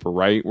sold in paper,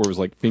 right? Where it was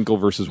like Finkel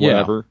versus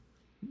whatever.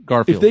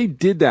 Garfield. If they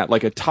did that,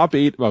 like a top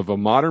 8 of a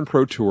modern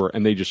Pro Tour,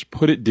 and they just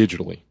put it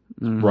digitally,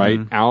 right,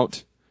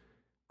 out,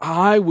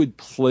 I would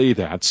play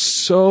that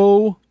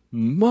so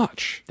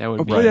much. That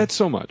would I'd play that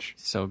so much.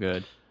 So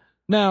good.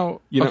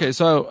 Now, okay,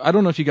 so I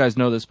don't know if you guys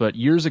know this, but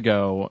years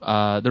ago,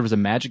 there was a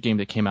Magic game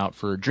that came out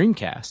for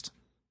Dreamcast,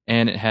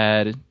 and it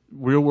had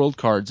real-world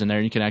cards in there,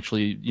 and you can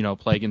actually,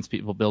 play against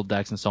people, build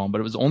decks, and so on, but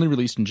it was only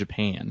released in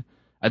Japan.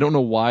 I don't know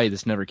why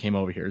this never came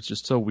over here. It's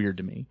just so weird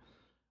to me.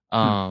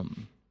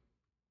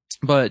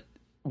 But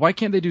why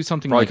can't they do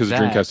something Probably like that?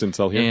 Probably because Dreamcast didn't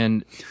sell here.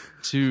 And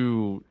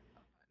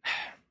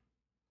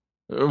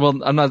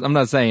well, I'm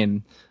not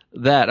saying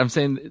that. I'm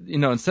saying,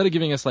 instead of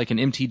giving us like an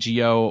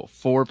MTGO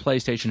for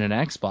PlayStation and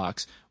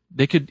Xbox,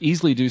 they could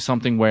easily do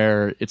something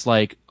where it's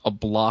like a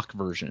block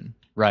version,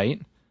 right?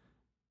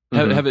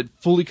 Have it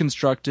fully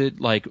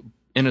constructed like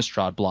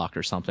Innistrad block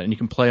or something, and you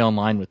can play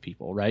online with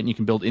people, right? And you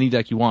can build any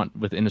deck you want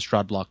with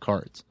Innistrad block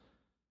cards.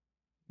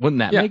 Wouldn't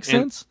that make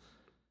sense?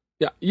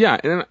 Yeah,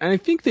 and I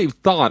think they've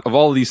thought of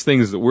all these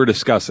things that we're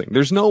discussing.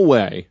 There's no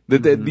way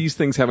that these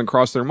things haven't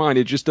crossed their mind.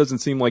 It just doesn't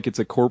seem like it's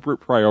a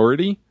corporate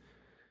priority.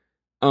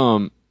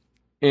 And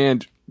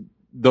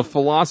the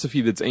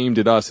philosophy that's aimed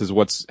at us is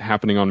what's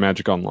happening on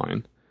Magic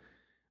Online.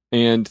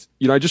 And,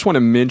 I just want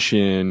to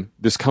mention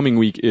this coming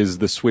week is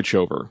the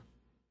switchover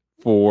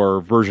for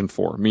version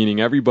 4,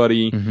 meaning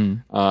everybody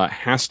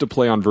has to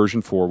play on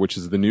version 4, which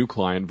is the new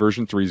client.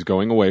 Version 3 is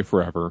going away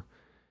forever.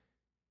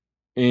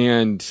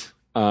 And,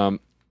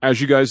 as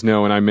you guys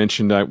know, and I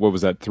mentioned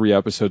that, 3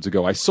 episodes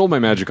ago, I sold my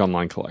Magic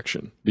Online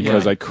collection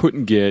because I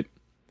couldn't get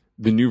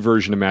the new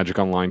version of Magic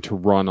Online to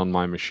run on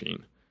my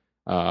machine.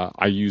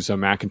 I use a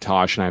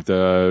Macintosh and I have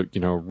to,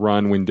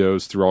 run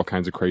Windows through all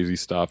kinds of crazy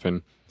stuff,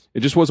 and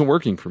it just wasn't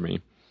working for me.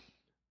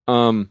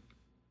 And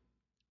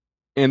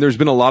there's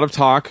been a lot of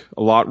talk,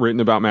 a lot written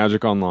about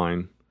Magic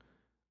Online.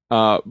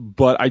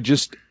 But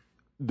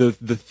the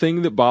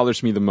thing that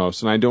bothers me the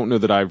most, and I don't know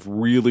that I've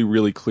really,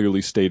 really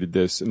clearly stated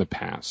this in the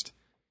past,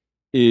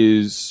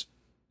 is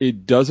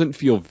it doesn't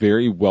feel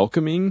very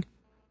welcoming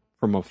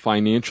from a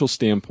financial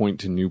standpoint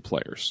to new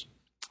players.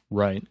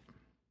 Right.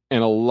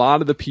 And a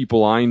lot of the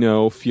people I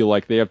know feel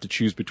like they have to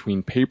choose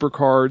between paper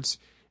cards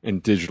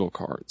and digital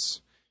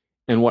cards.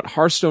 And what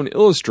Hearthstone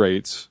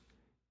illustrates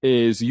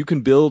is you can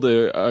build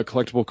a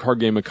collectible card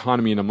game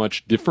economy in a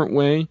much different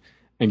way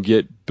and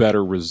get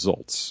better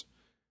results.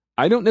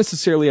 I don't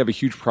necessarily have a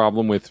huge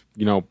problem with,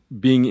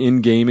 being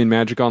in-game in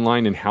Magic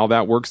Online and how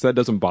that works. That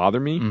doesn't bother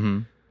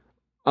me.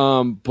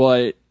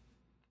 But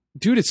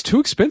dude, it's too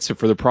expensive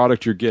for the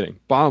product you're getting.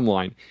 Bottom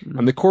line.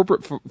 And the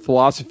corporate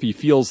philosophy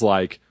feels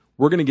like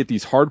we're going to get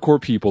these hardcore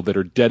people that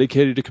are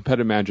dedicated to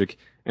competitive Magic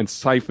and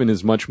siphon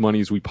as much money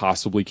as we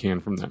possibly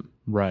can from them.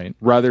 Right.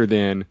 Rather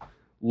than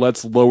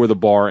let's lower the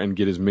bar and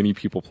get as many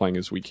people playing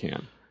as we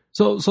can.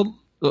 So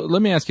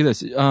let me ask you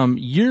this.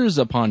 Years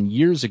upon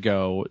years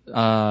ago,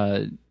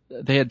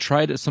 they had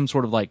tried some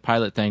sort of like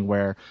pilot thing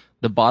where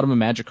the bottom of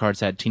Magic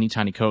cards had teeny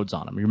tiny codes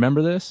on them. You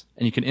remember this?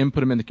 And you can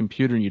input them in the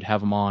computer and you'd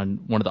have them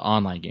on one of the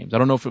online games. I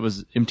don't know if it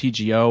was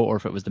MTGO or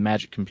if it was the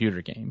Magic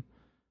computer game.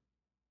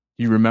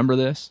 Do you remember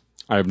this?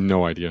 I have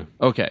no idea.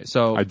 Okay,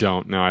 so I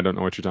don't know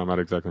what you're talking about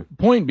exactly.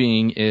 Point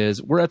being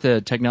is we're at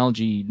the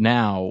technology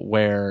now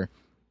where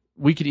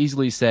we could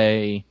easily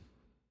say,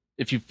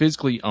 if you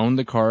physically own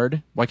the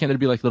card, why can't there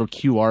be like a little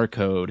QR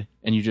code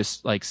and you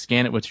just like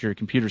scan it with your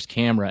computer's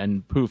camera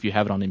and poof, you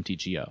have it on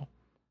MTGO?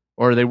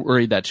 Or are they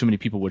worried that too many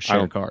people would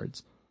share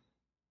cards?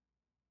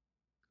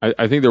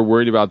 I think they're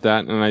worried about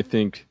that, and I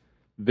think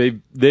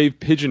they've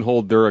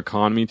pigeonholed their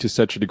economy to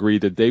such a degree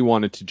that they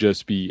want it to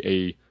just be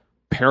a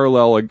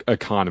parallel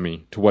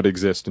economy to what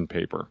exists in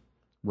paper.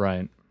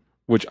 Right.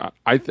 Which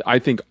I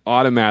think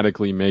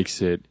automatically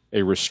makes it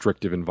a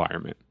restrictive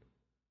environment.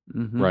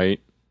 Right?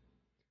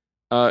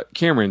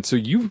 Cameron, so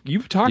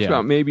you've talked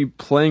about maybe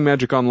playing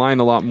Magic Online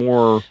a lot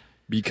more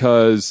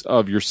because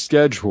of your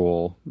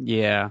schedule.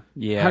 Yeah.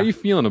 How are you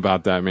feeling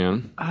about that,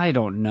 man? I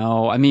don't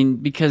know. I mean,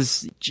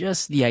 because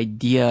just the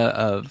idea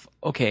of,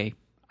 okay,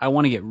 I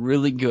want to get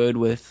really good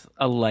with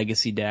a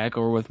legacy deck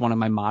or with one of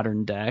my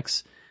modern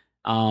decks.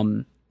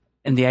 And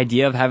the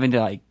idea of having to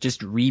like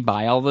just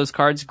rebuy all those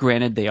cards,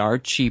 granted they are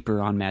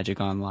cheaper on Magic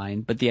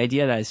Online, but the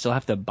idea that I still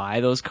have to buy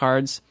those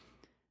cards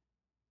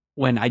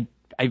when I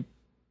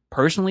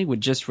personally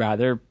would just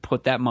rather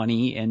put that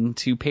money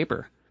into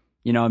paper.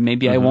 You know,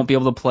 maybe I won't be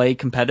able to play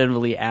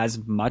competitively as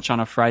much on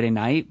a Friday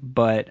night,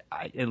 but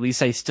at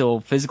least I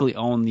still physically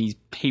own these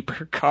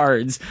paper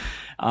cards.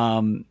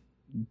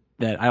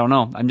 That I don't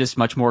know. I'm just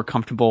much more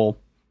comfortable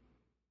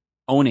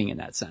owning in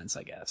that sense,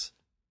 I guess.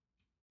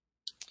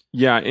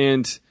 Yeah,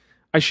 and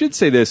I should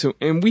say this,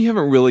 and we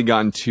haven't really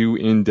gotten too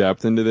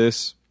in-depth into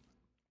this.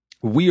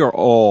 We are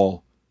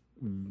all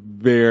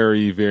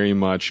very, very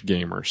much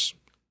gamers.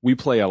 We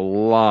play a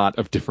lot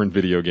of different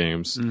video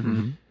games.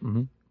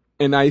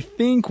 And I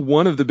think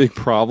one of the big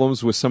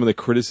problems with some of the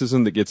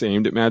criticism that gets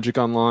aimed at Magic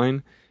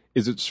Online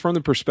is it's from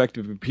the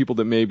perspective of people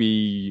that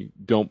maybe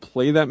don't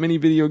play that many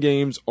video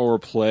games or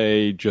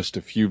play just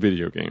a few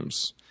video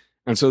games.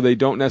 And so they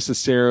don't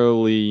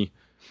necessarily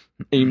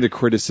aim the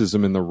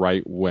criticism in the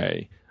right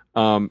way.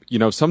 You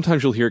know,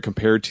 sometimes you'll hear it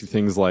compared to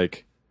things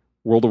like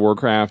World of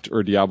Warcraft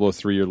or Diablo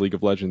 3 or League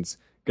of Legends.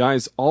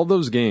 Guys, all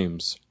those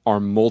games are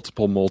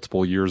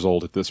multiple years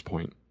old at this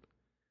point.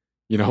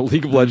 You know,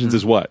 League of Legends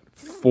is what?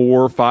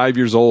 4 or 5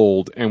 years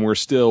old, and we're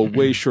still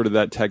way short of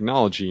that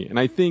technology. And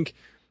I think,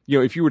 you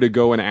know, if you were to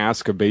go and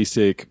ask a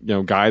basic, you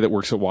know, guy that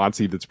works at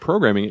WotC that's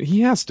programming it,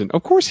 he has to,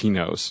 of course he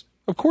knows.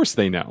 Of course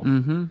they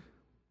know.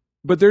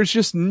 But there's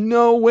just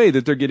no way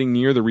that they're getting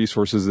near the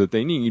resources that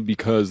they need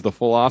because the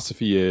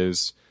philosophy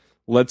is,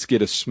 let's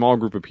get a small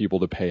group of people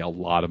to pay a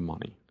lot of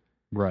money.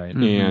 Right.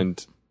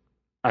 And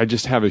I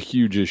just have a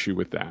huge issue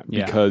with that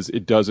because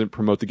it doesn't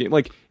promote the game.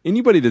 Like,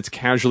 anybody that's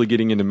casually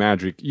getting into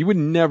Magic, you would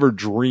never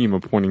dream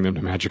of pointing them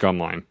to Magic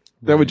Online.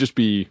 That would just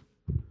be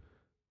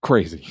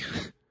crazy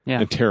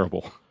and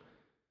terrible.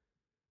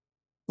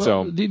 Well,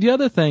 So the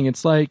other thing,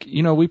 it's like,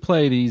 you know, we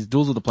play these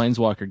Duels of the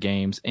Planeswalker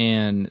games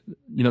and,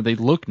 you know, they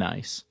look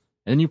nice.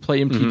 And then you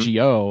play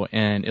MTGO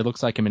and it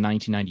looks like I'm in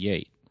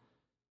 1998.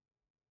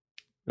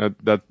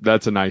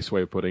 that's a nice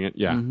way of putting it.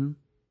 Yeah.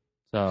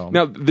 So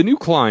Now, the new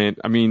client,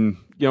 I mean,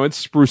 you know, it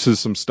spruces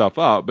some stuff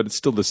up, but it's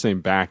still the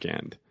same back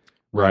end,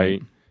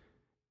 right?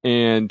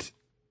 And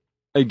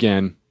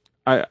again,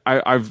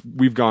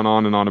 we've gone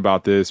on and on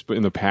about this, but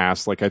in the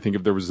past, like I think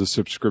if there was a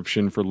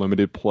subscription for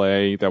limited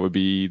play, that would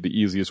be the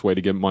easiest way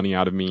to get money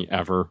out of me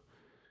ever.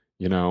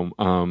 You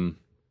know,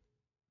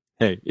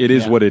 hey, it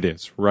is what it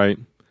is, right?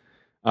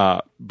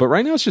 But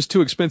right now it's just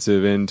too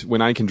expensive, and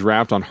when I can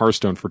draft on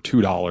Hearthstone for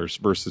 $2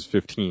 versus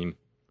 $15,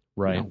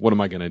 right? You know, what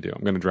am I going to do?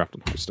 I'm going to draft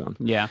on Hearthstone.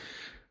 Yeah.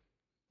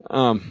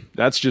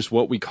 That's just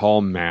what we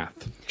call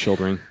math,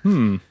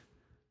 children.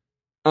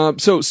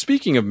 So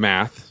speaking of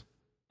math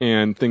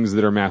and things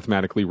that are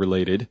mathematically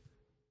related,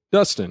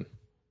 Dustin,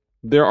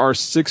 there are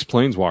 6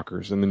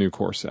 Planeswalkers in the new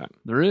core set.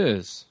 There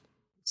is.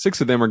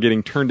 6 of them are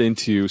getting turned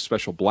into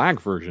special black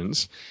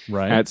versions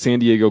at San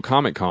Diego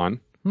Comic-Con.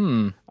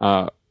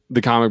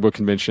 The comic book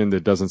convention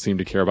that doesn't seem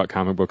to care about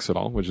comic books at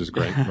all, which is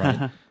great.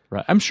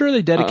 Right. I'm sure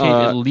they dedicate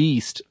at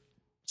least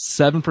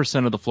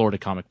 7% of the floor to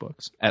comic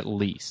books. At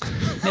least.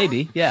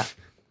 Maybe, yeah.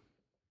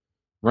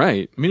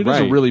 Right. I mean, it is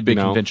a really big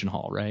convention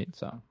hall, right?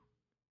 So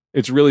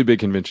it's a really big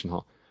convention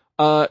hall.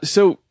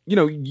 So, you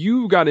know,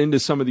 you got into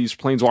some of these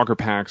Planeswalker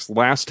packs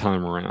last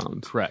time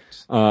around.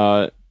 Correct. You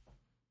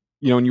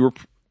know, and you were,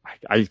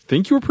 I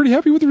think you were pretty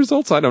happy with the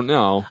results. I don't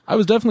know. I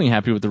was definitely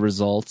happy with the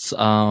results.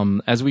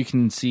 As we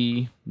can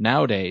see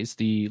nowadays,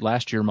 the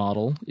last year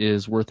model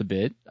is worth a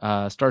bit.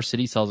 Star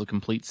City sells a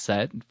complete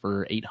set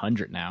for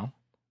 $800 now.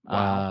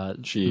 Wow.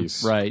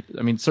 Jeez. Right.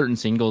 I mean, certain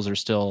singles are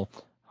still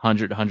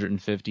 100,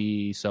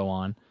 150, so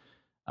on.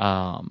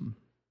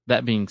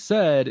 That being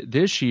said,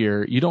 this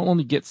year, you don't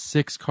only get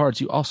 6 cards,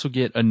 you also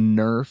get a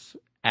Nerf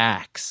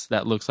axe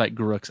that looks like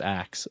Garruk's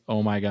axe.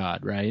 Oh my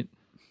god, right?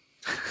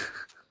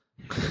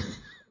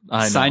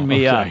 Sign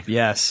me up,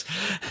 yes.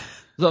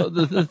 So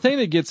the thing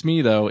that gets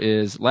me, though,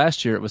 is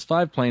last year it was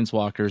 5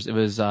 Planeswalkers. It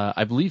was,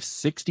 I believe,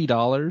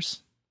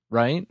 $60,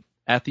 right?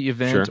 At the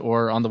event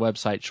or on the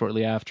website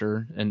shortly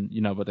after, and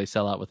you know, but they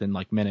sell out within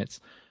like minutes.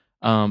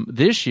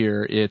 This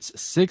year it's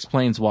 6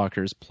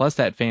 Planeswalkers plus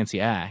that fancy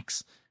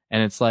axe,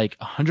 and it's like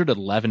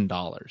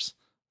 $111.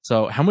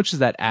 So how much is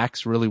that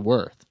axe really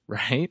worth,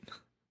 right?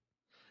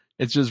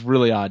 It's just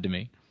really odd to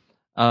me.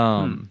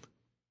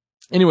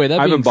 Anyway, that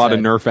I haven't bought said,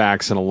 a Nerf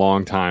axe in a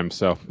long time,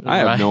 so I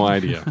have no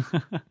idea.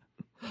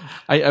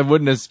 I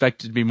wouldn't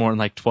expect it to be more than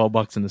like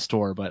 $12 in the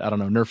store, but I don't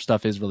know. Nerf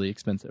stuff is really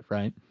expensive,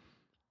 right?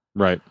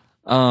 Right.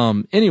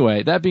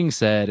 Anyway, that being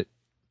said,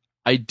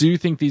 I do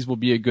think these will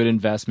be a good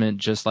investment,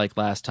 just like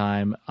last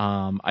time.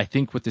 I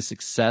think with the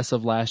success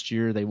of last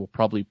year, they will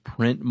probably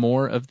print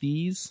more of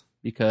these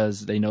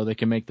because they know they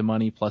can make the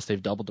money. Plus,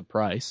 they've doubled the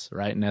price,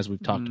 right? And as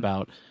we've talked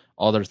about,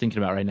 all they're thinking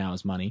about right now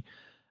is money.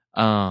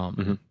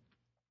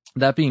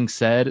 That being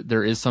said,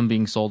 there is some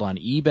being sold on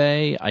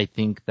eBay. I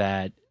think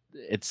that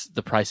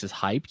the price is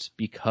hyped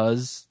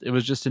because it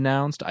was just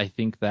announced. I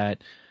think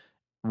that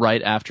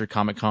right after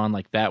Comic-Con,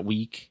 like that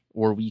week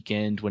or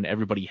weekend when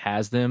everybody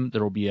has them,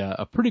 there will be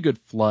a pretty good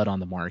flood on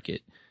the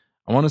market.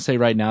 I want to say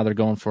right now they're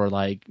going for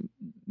like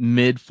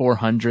mid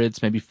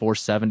 400s, maybe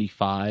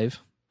 475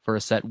 for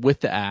a set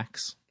with the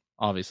axe,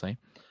 obviously.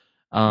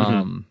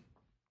 But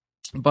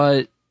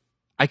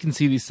I can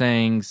see these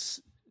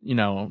things,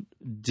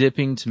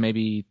 dipping to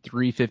maybe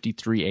 350,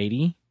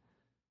 380.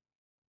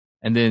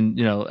 And then,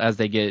 as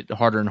they get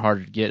harder and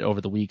harder to get over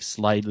the week,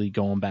 slightly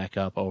going back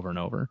up over and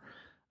over.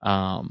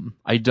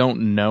 I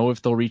don't know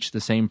if they'll reach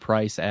the same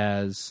price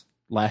as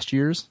last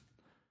year's,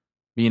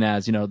 being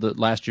as, the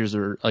last year's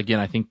are, again,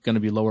 I think going to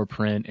be lower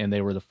print, and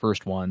they were the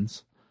first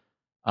ones.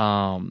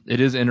 It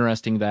is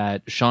interesting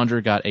that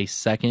Chandra got a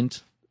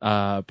second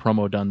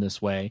promo done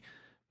this way,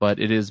 but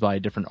it is by a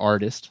different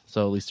artist,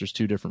 so at least there's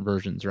 2 different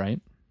versions, right?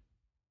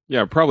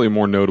 Yeah, probably a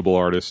more notable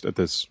artist at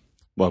this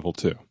level,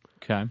 too.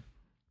 Okay.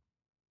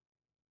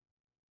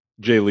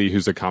 Jay Lee,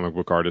 who's a comic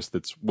book artist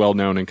that's well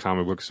known in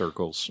comic book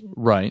circles.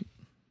 Right.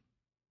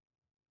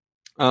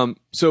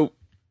 So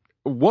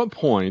what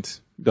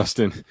point,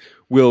 Dustin,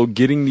 will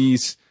getting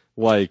these,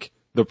 like,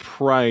 the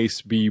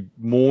price be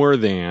more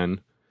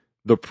than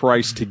the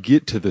price to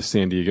get to the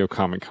San Diego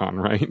Comic-Con,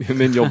 right? And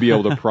then you'll be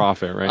able to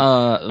profit, right?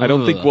 I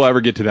don't think we'll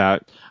ever get to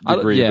that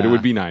degree, but it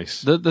would be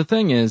nice. The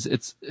thing is,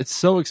 it's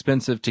so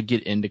expensive to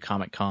get into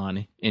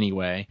Comic-Con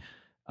anyway.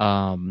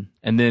 And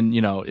then,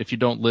 if you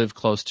don't live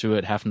close to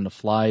it, having to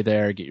fly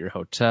there, get your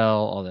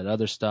hotel, all that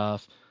other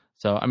stuff.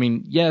 So, I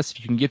mean, yes,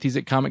 if you can get these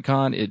at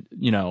Comic-Con,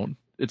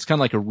 it's kind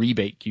of like a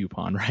rebate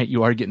coupon, right?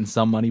 You are getting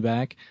some money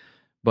back,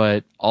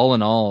 but all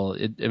in all,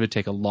 it would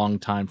take a long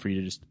time for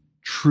you to just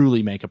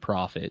truly make a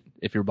profit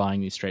if you're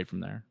buying these straight from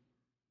there.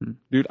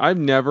 Dude, I've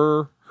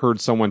never heard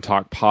someone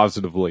talk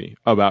positively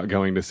about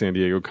going to San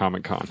Diego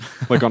Comic-Con,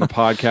 like on a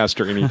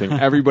podcast or anything.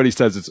 Everybody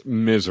says it's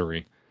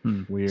misery.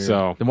 Weird.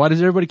 So then why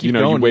does everybody keep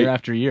going year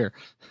after year?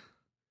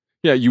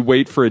 Yeah, you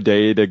wait for a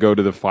day to go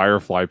to the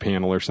Firefly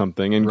panel or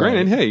something. And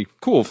granted, hey,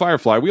 cool,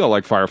 Firefly. We all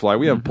like Firefly.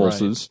 We have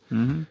pulses.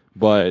 Right.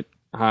 But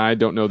I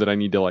don't know that I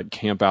need to like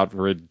camp out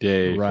for a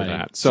day for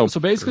that. So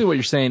basically what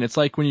you're saying, it's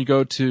like when you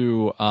go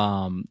to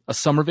a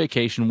summer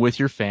vacation with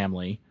your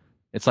family.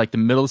 It's like the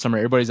middle of summer,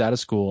 everybody's out of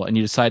school, and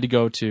you decide to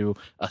go to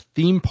a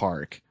theme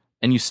park,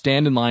 and you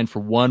stand in line for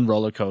one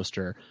roller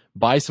coaster,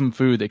 buy some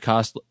food that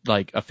costs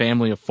like a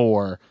family of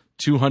 4,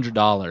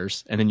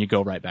 $200, and then you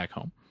go right back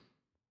home.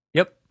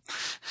 Yep.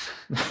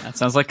 That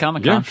sounds like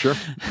Comic-Con. Yeah, sure.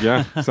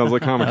 Yeah, sounds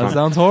like Comic-Con. That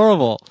sounds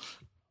horrible.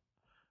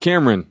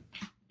 Cameron.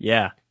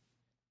 Yeah.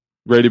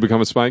 Ready to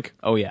become a Spike?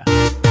 Oh, yeah.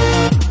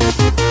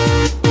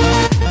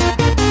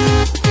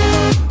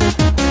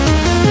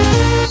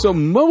 So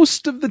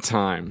most of the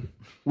time,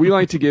 we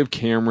like to give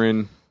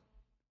Cameron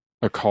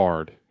a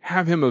card,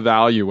 have him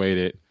evaluate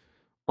it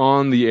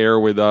on the air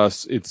with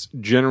us. It's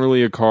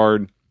generally a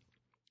card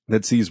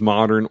that sees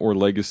Modern or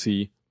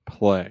Legacy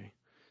play.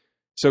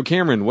 So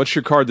Cameron, what's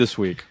your card this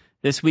week?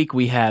 This week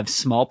we have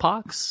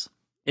Smallpox.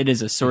 It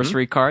is a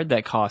sorcery card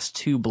that costs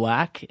 2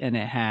 black, and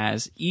it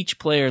has each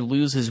player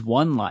loses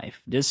 1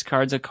 life,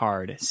 discards a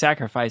card,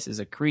 sacrifices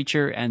a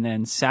creature, and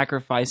then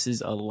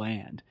sacrifices a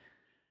land.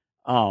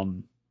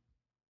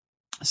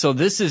 So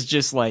this is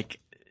just like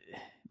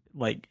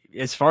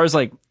as far as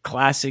like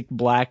classic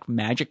black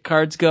Magic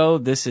cards go,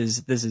 this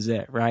is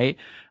it, right?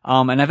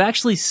 And I've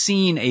actually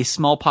seen a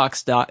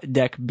Smallpox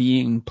deck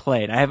being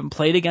played. I haven't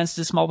played against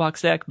a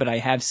Smallpox deck, but I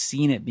have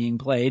seen it being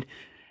played,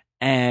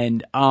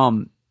 and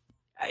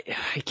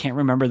I can't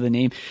remember the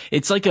name.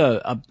 It's like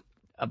a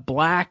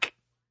black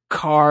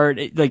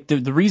card. Like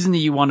the reason that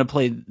you want to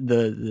play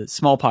the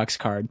Smallpox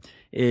card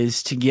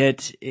is to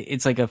get,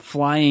 it's like a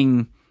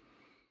flying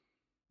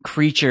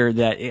creature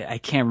that I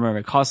can't remember.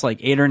 It costs like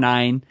 8 or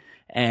 9,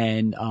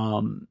 and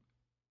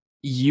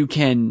you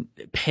can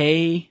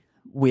pay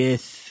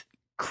with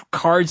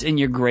cards in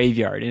your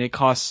graveyard, and it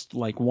costs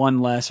like 1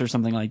 less or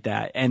something like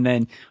that. And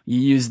then you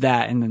use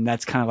that, and then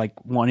that's kind of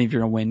like one of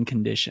your win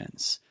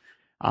conditions.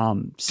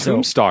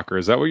 Tombstalker,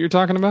 is that what you're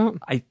talking about?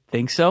 I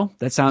think so.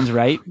 That sounds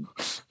right.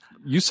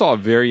 You saw a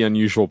very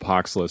unusual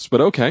Pox list,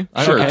 but okay.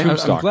 Sure, okay.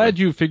 I'm glad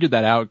you figured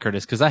that out,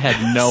 Curtis, because I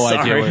had no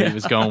idea where he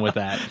was going with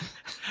that.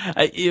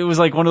 It was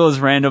like one of those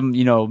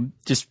random,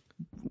 just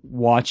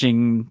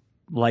watching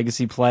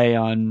Legacy play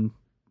on,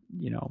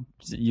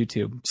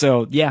 YouTube.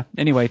 So yeah,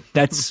 anyway,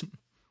 that's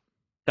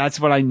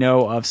what I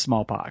know of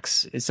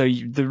Smallpox. So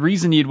the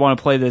reason you'd want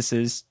to play this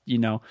is,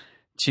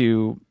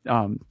 to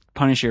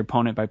punish your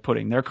opponent by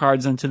putting their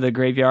cards into the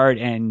graveyard,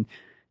 and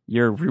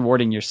you're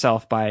rewarding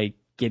yourself by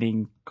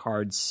getting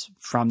cards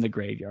from the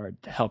graveyard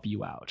to help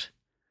you out.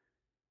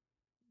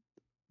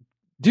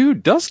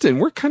 Dude, Dustin,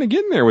 we're kind of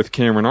getting there with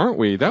Cameron, aren't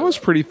we? That was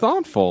pretty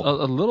thoughtful.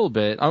 A little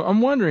bit.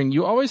 I'm wondering,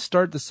 you always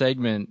start the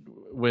segment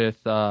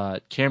with,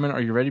 Cameron,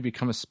 are you ready to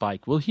become a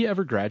Spike? Will he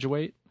ever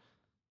graduate?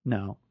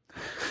 No.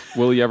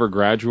 Will he ever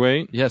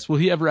graduate? Yes. Will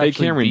he ever actually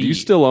Hey, Cameron, do you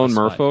still own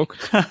Merfolk?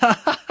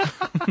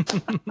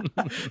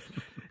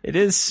 It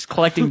is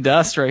collecting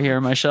dust right here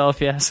on my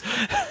shelf, yes.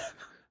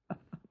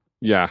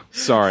 Yeah,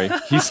 sorry.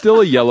 He's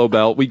still a yellow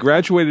belt. We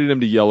graduated him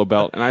to yellow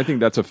belt, and I think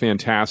that's a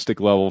fantastic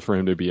level for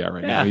him to be at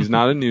right now. He's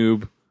not a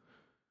noob,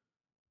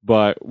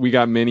 but we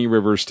got many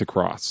rivers to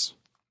cross.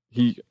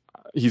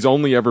 He's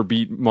only ever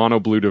beat Mono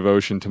Blue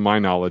Devotion, to my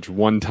knowledge,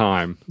 one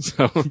time.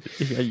 So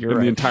You're in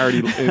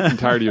right. the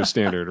entirety of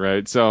Standard,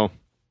 right? So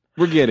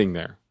we're getting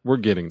there. We're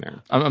getting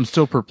there. I'm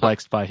still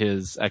perplexed by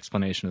his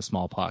explanation of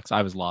smallpox.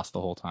 I was lost the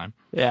whole time.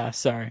 Yeah,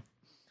 sorry.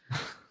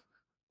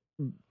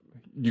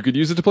 You could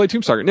use it to play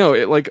Tomb Stalker. No,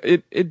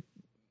 it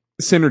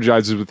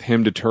synergizes with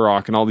him to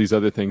Turok and all these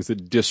other things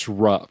that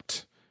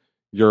disrupt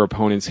your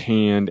opponent's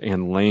hand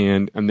and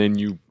land, and then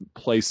you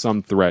play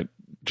some threat.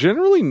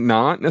 Generally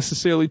not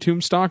necessarily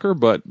Tomb Stalker,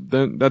 but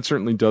that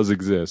certainly does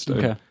exist.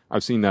 Okay.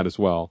 I've seen that as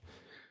well.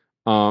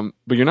 But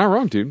you're not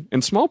wrong, dude.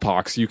 And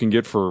Smallpox you can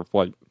get for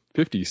like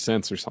 50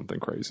 cents or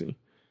something crazy.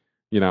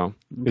 You know,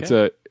 it's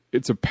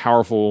a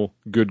powerful,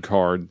 good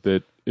card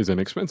that is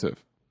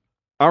inexpensive.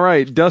 All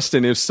right,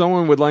 Dustin, if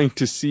someone would like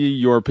to see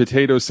your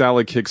potato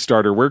salad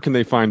Kickstarter, where can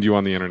they find you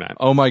on the internet?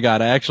 Oh my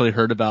God, I actually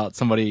heard about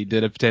somebody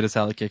did a potato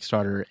salad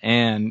Kickstarter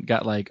and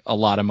got like a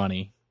lot of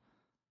money.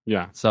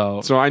 Yeah.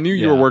 So I knew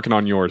you were working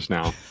on yours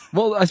now.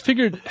 Well, I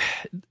figured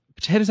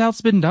potato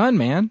salad's been done,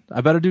 man.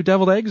 I better do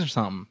deviled eggs or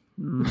something.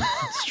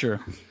 It's true.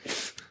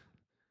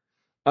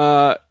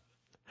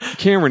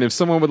 Cameron, if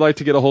someone would like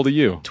to get a hold of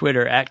you.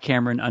 Twitter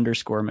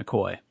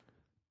 @Cameron_McCoy.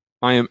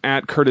 I am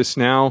 @Curtis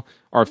Now.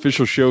 Our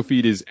official show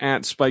feed is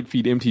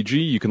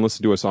 @SpikeFeedMTG. You can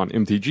listen to us on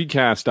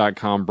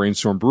mtgcast.com,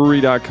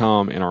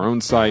 brainstormbrewery.com, and our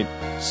own site,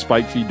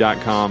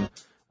 spikefeed.com.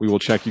 We will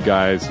check you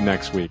guys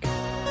next week.